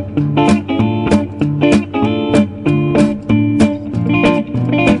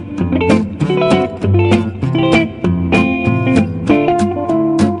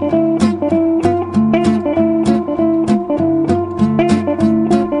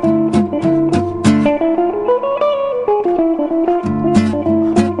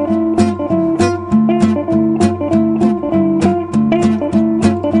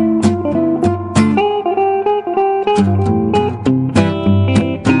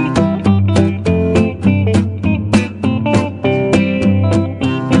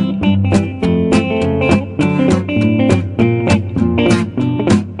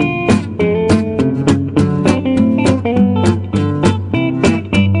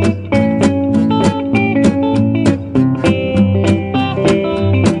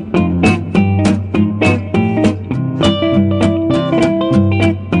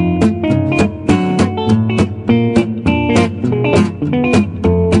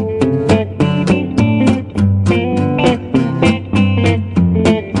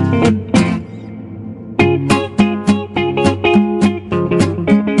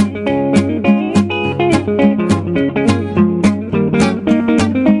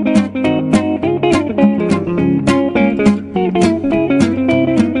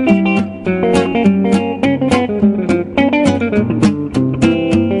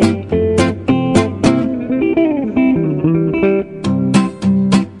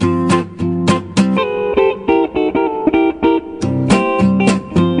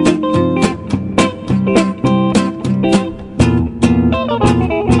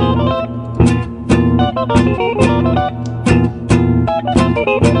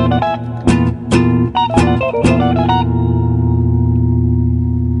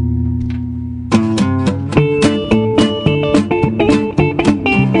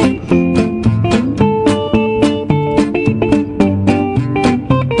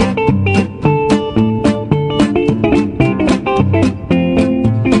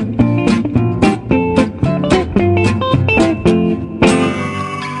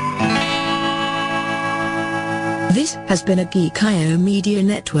 This has been a Geek.io Media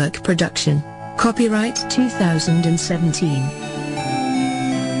Network production. Copyright 2017.